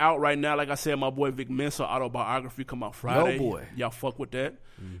music out right now. Like I said, my boy Vic Mensa autobiography come out Friday. Yo, boy. Y'all fuck with that.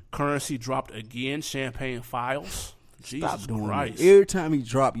 Currency dropped again. Champagne Files. Stop Jesus doing Christ. that. Every time he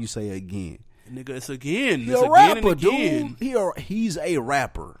drop, you say again. Nigga, it's again. He's It's a again rapper, and again. dude. He's a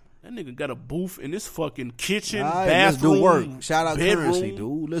rapper. That That nigga got a booth in this fucking kitchen, All right, bathroom, let's do work. Shout out bedroom. Currency,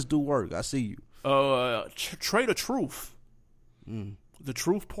 dude. Let's do work. I see you. Trader Truth. The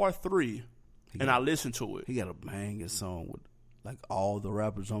Truth Part 3. I listened to it. He got a banging song with like all the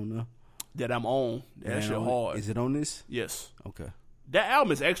rappers on there. That I'm on. That shit hard. Is it on this? Yes. Okay. That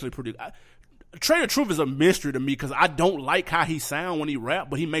album is actually pretty. Trader Truth is a mystery to me because I don't like how he sound when he rap,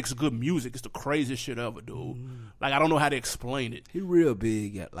 but he makes good music. It's the craziest shit ever, dude. Like I don't know how to explain it. He real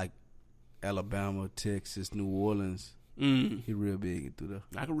big at like Alabama, Texas, New Orleans. He real big through there.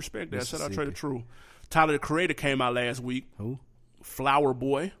 I can respect that. Shout out Trader Truth. Tyler the Creator came out last week. Who? Flower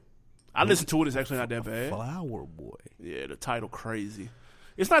Boy. I listened to it. It's actually not that bad. Flower Boy. Yeah, the title crazy.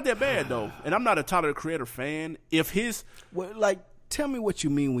 It's not that bad though, and I'm not a Tyler the Creator fan. Tell me what you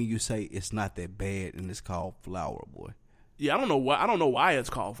mean when you say it's not that bad and it's called Flower Boy. Yeah, I don't know why it's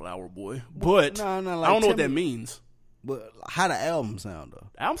called Flower Boy, but I don't know what that means. But how the album sound though?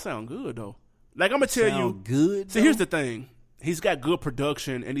 The album sound good though. Like I'm gonna tell you, good. See, here's the thing: he's got good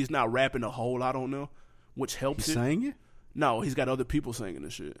production, and he's not rapping a whole lot on there, which helps. He's singing? No, he's got other people singing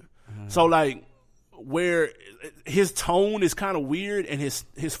and shit. So like, where his tone is kind of weird, and his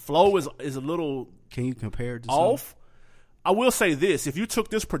flow is a little. Can you compare it to off? something? I will say this: if you took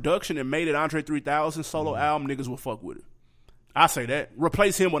this production and made it Andre 3000 solo album, niggas would fuck with it. I say that.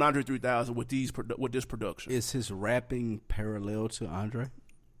 Replace him with Andre 3000 with this production. Is his rapping parallel to Andre?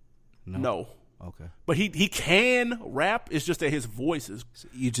 No. Okay. But he can rap. It's just that his voice is.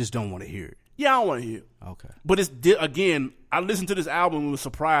 You just don't want to hear it. Yeah, I don't want to hear it. Okay. But again, I listened to this album and was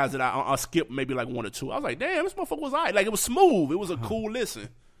surprised that I skipped maybe like one or two. I was like, damn, this motherfucker was alright. Like it was smooth. It was a cool listen.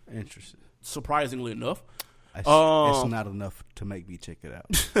 Interesting. Surprisingly enough. It's not enough to make me check it out.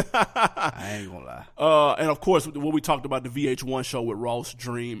 I ain't gonna lie. And of course, when we talked about the VH1 show with Ross,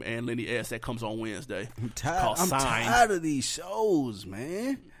 Dream, and Lenny S, that comes on Wednesday. I'm tired of these shows,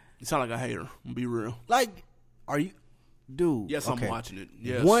 man. You sound like a hater. I'm gonna be real. Like, are you, dude? Yes, okay. I'm watching it.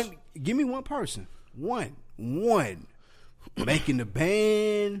 Yes. Give me one person. One. Making the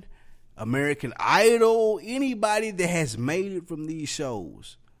Band, American Idol, anybody that has made it from these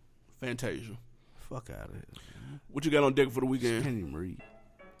shows. Fantasia. Fuck out of here. What you got on deck for the weekend? Can't even read.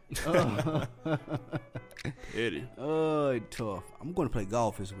 Eddie. Tough. I'm going to play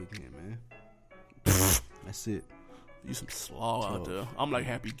golf this weekend, man. That's it. You some slaw out there. I'm like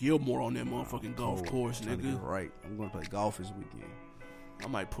Happy Gilmore on that motherfucking golf course, nigga. Right. I'm going to play golf this weekend. I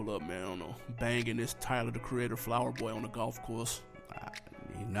might pull up, man. I don't know. Banging this Tyler the Creator Flower Boy on the golf course.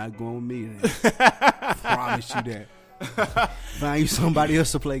 You're not going with me. I promise you that. Find you somebody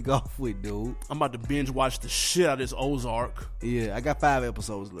else to play golf with, dude. I'm about to binge watch the shit out of this Ozark. Yeah, I got 5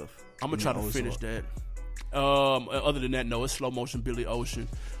 episodes left. I'm gonna try to finish that. Other than that, no, it's Slow Motion Billy Ocean.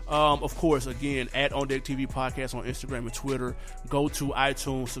 Of course, again, at On Deck TV Podcast on Instagram and Twitter. Go to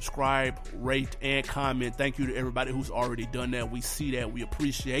iTunes, subscribe, rate, and comment. Thank you to everybody who's already done that. We see that. We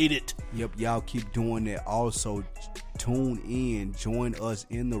appreciate it. Yep, y'all keep doing that. Also, tune in. Join us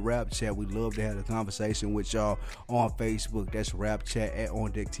in the Rap Chat. We love to have a conversation with y'all on Facebook. That's Rap Chat at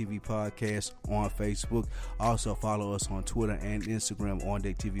On Deck TV Podcast on Facebook. Also, follow us on Twitter and Instagram, On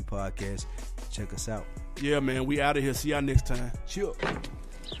Deck TV Podcast. Check us out. Yeah, man, we out of here. See y'all next time. Sure.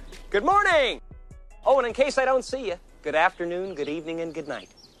 Good morning. Oh, and in case I don't see you, good afternoon, good evening, and good night.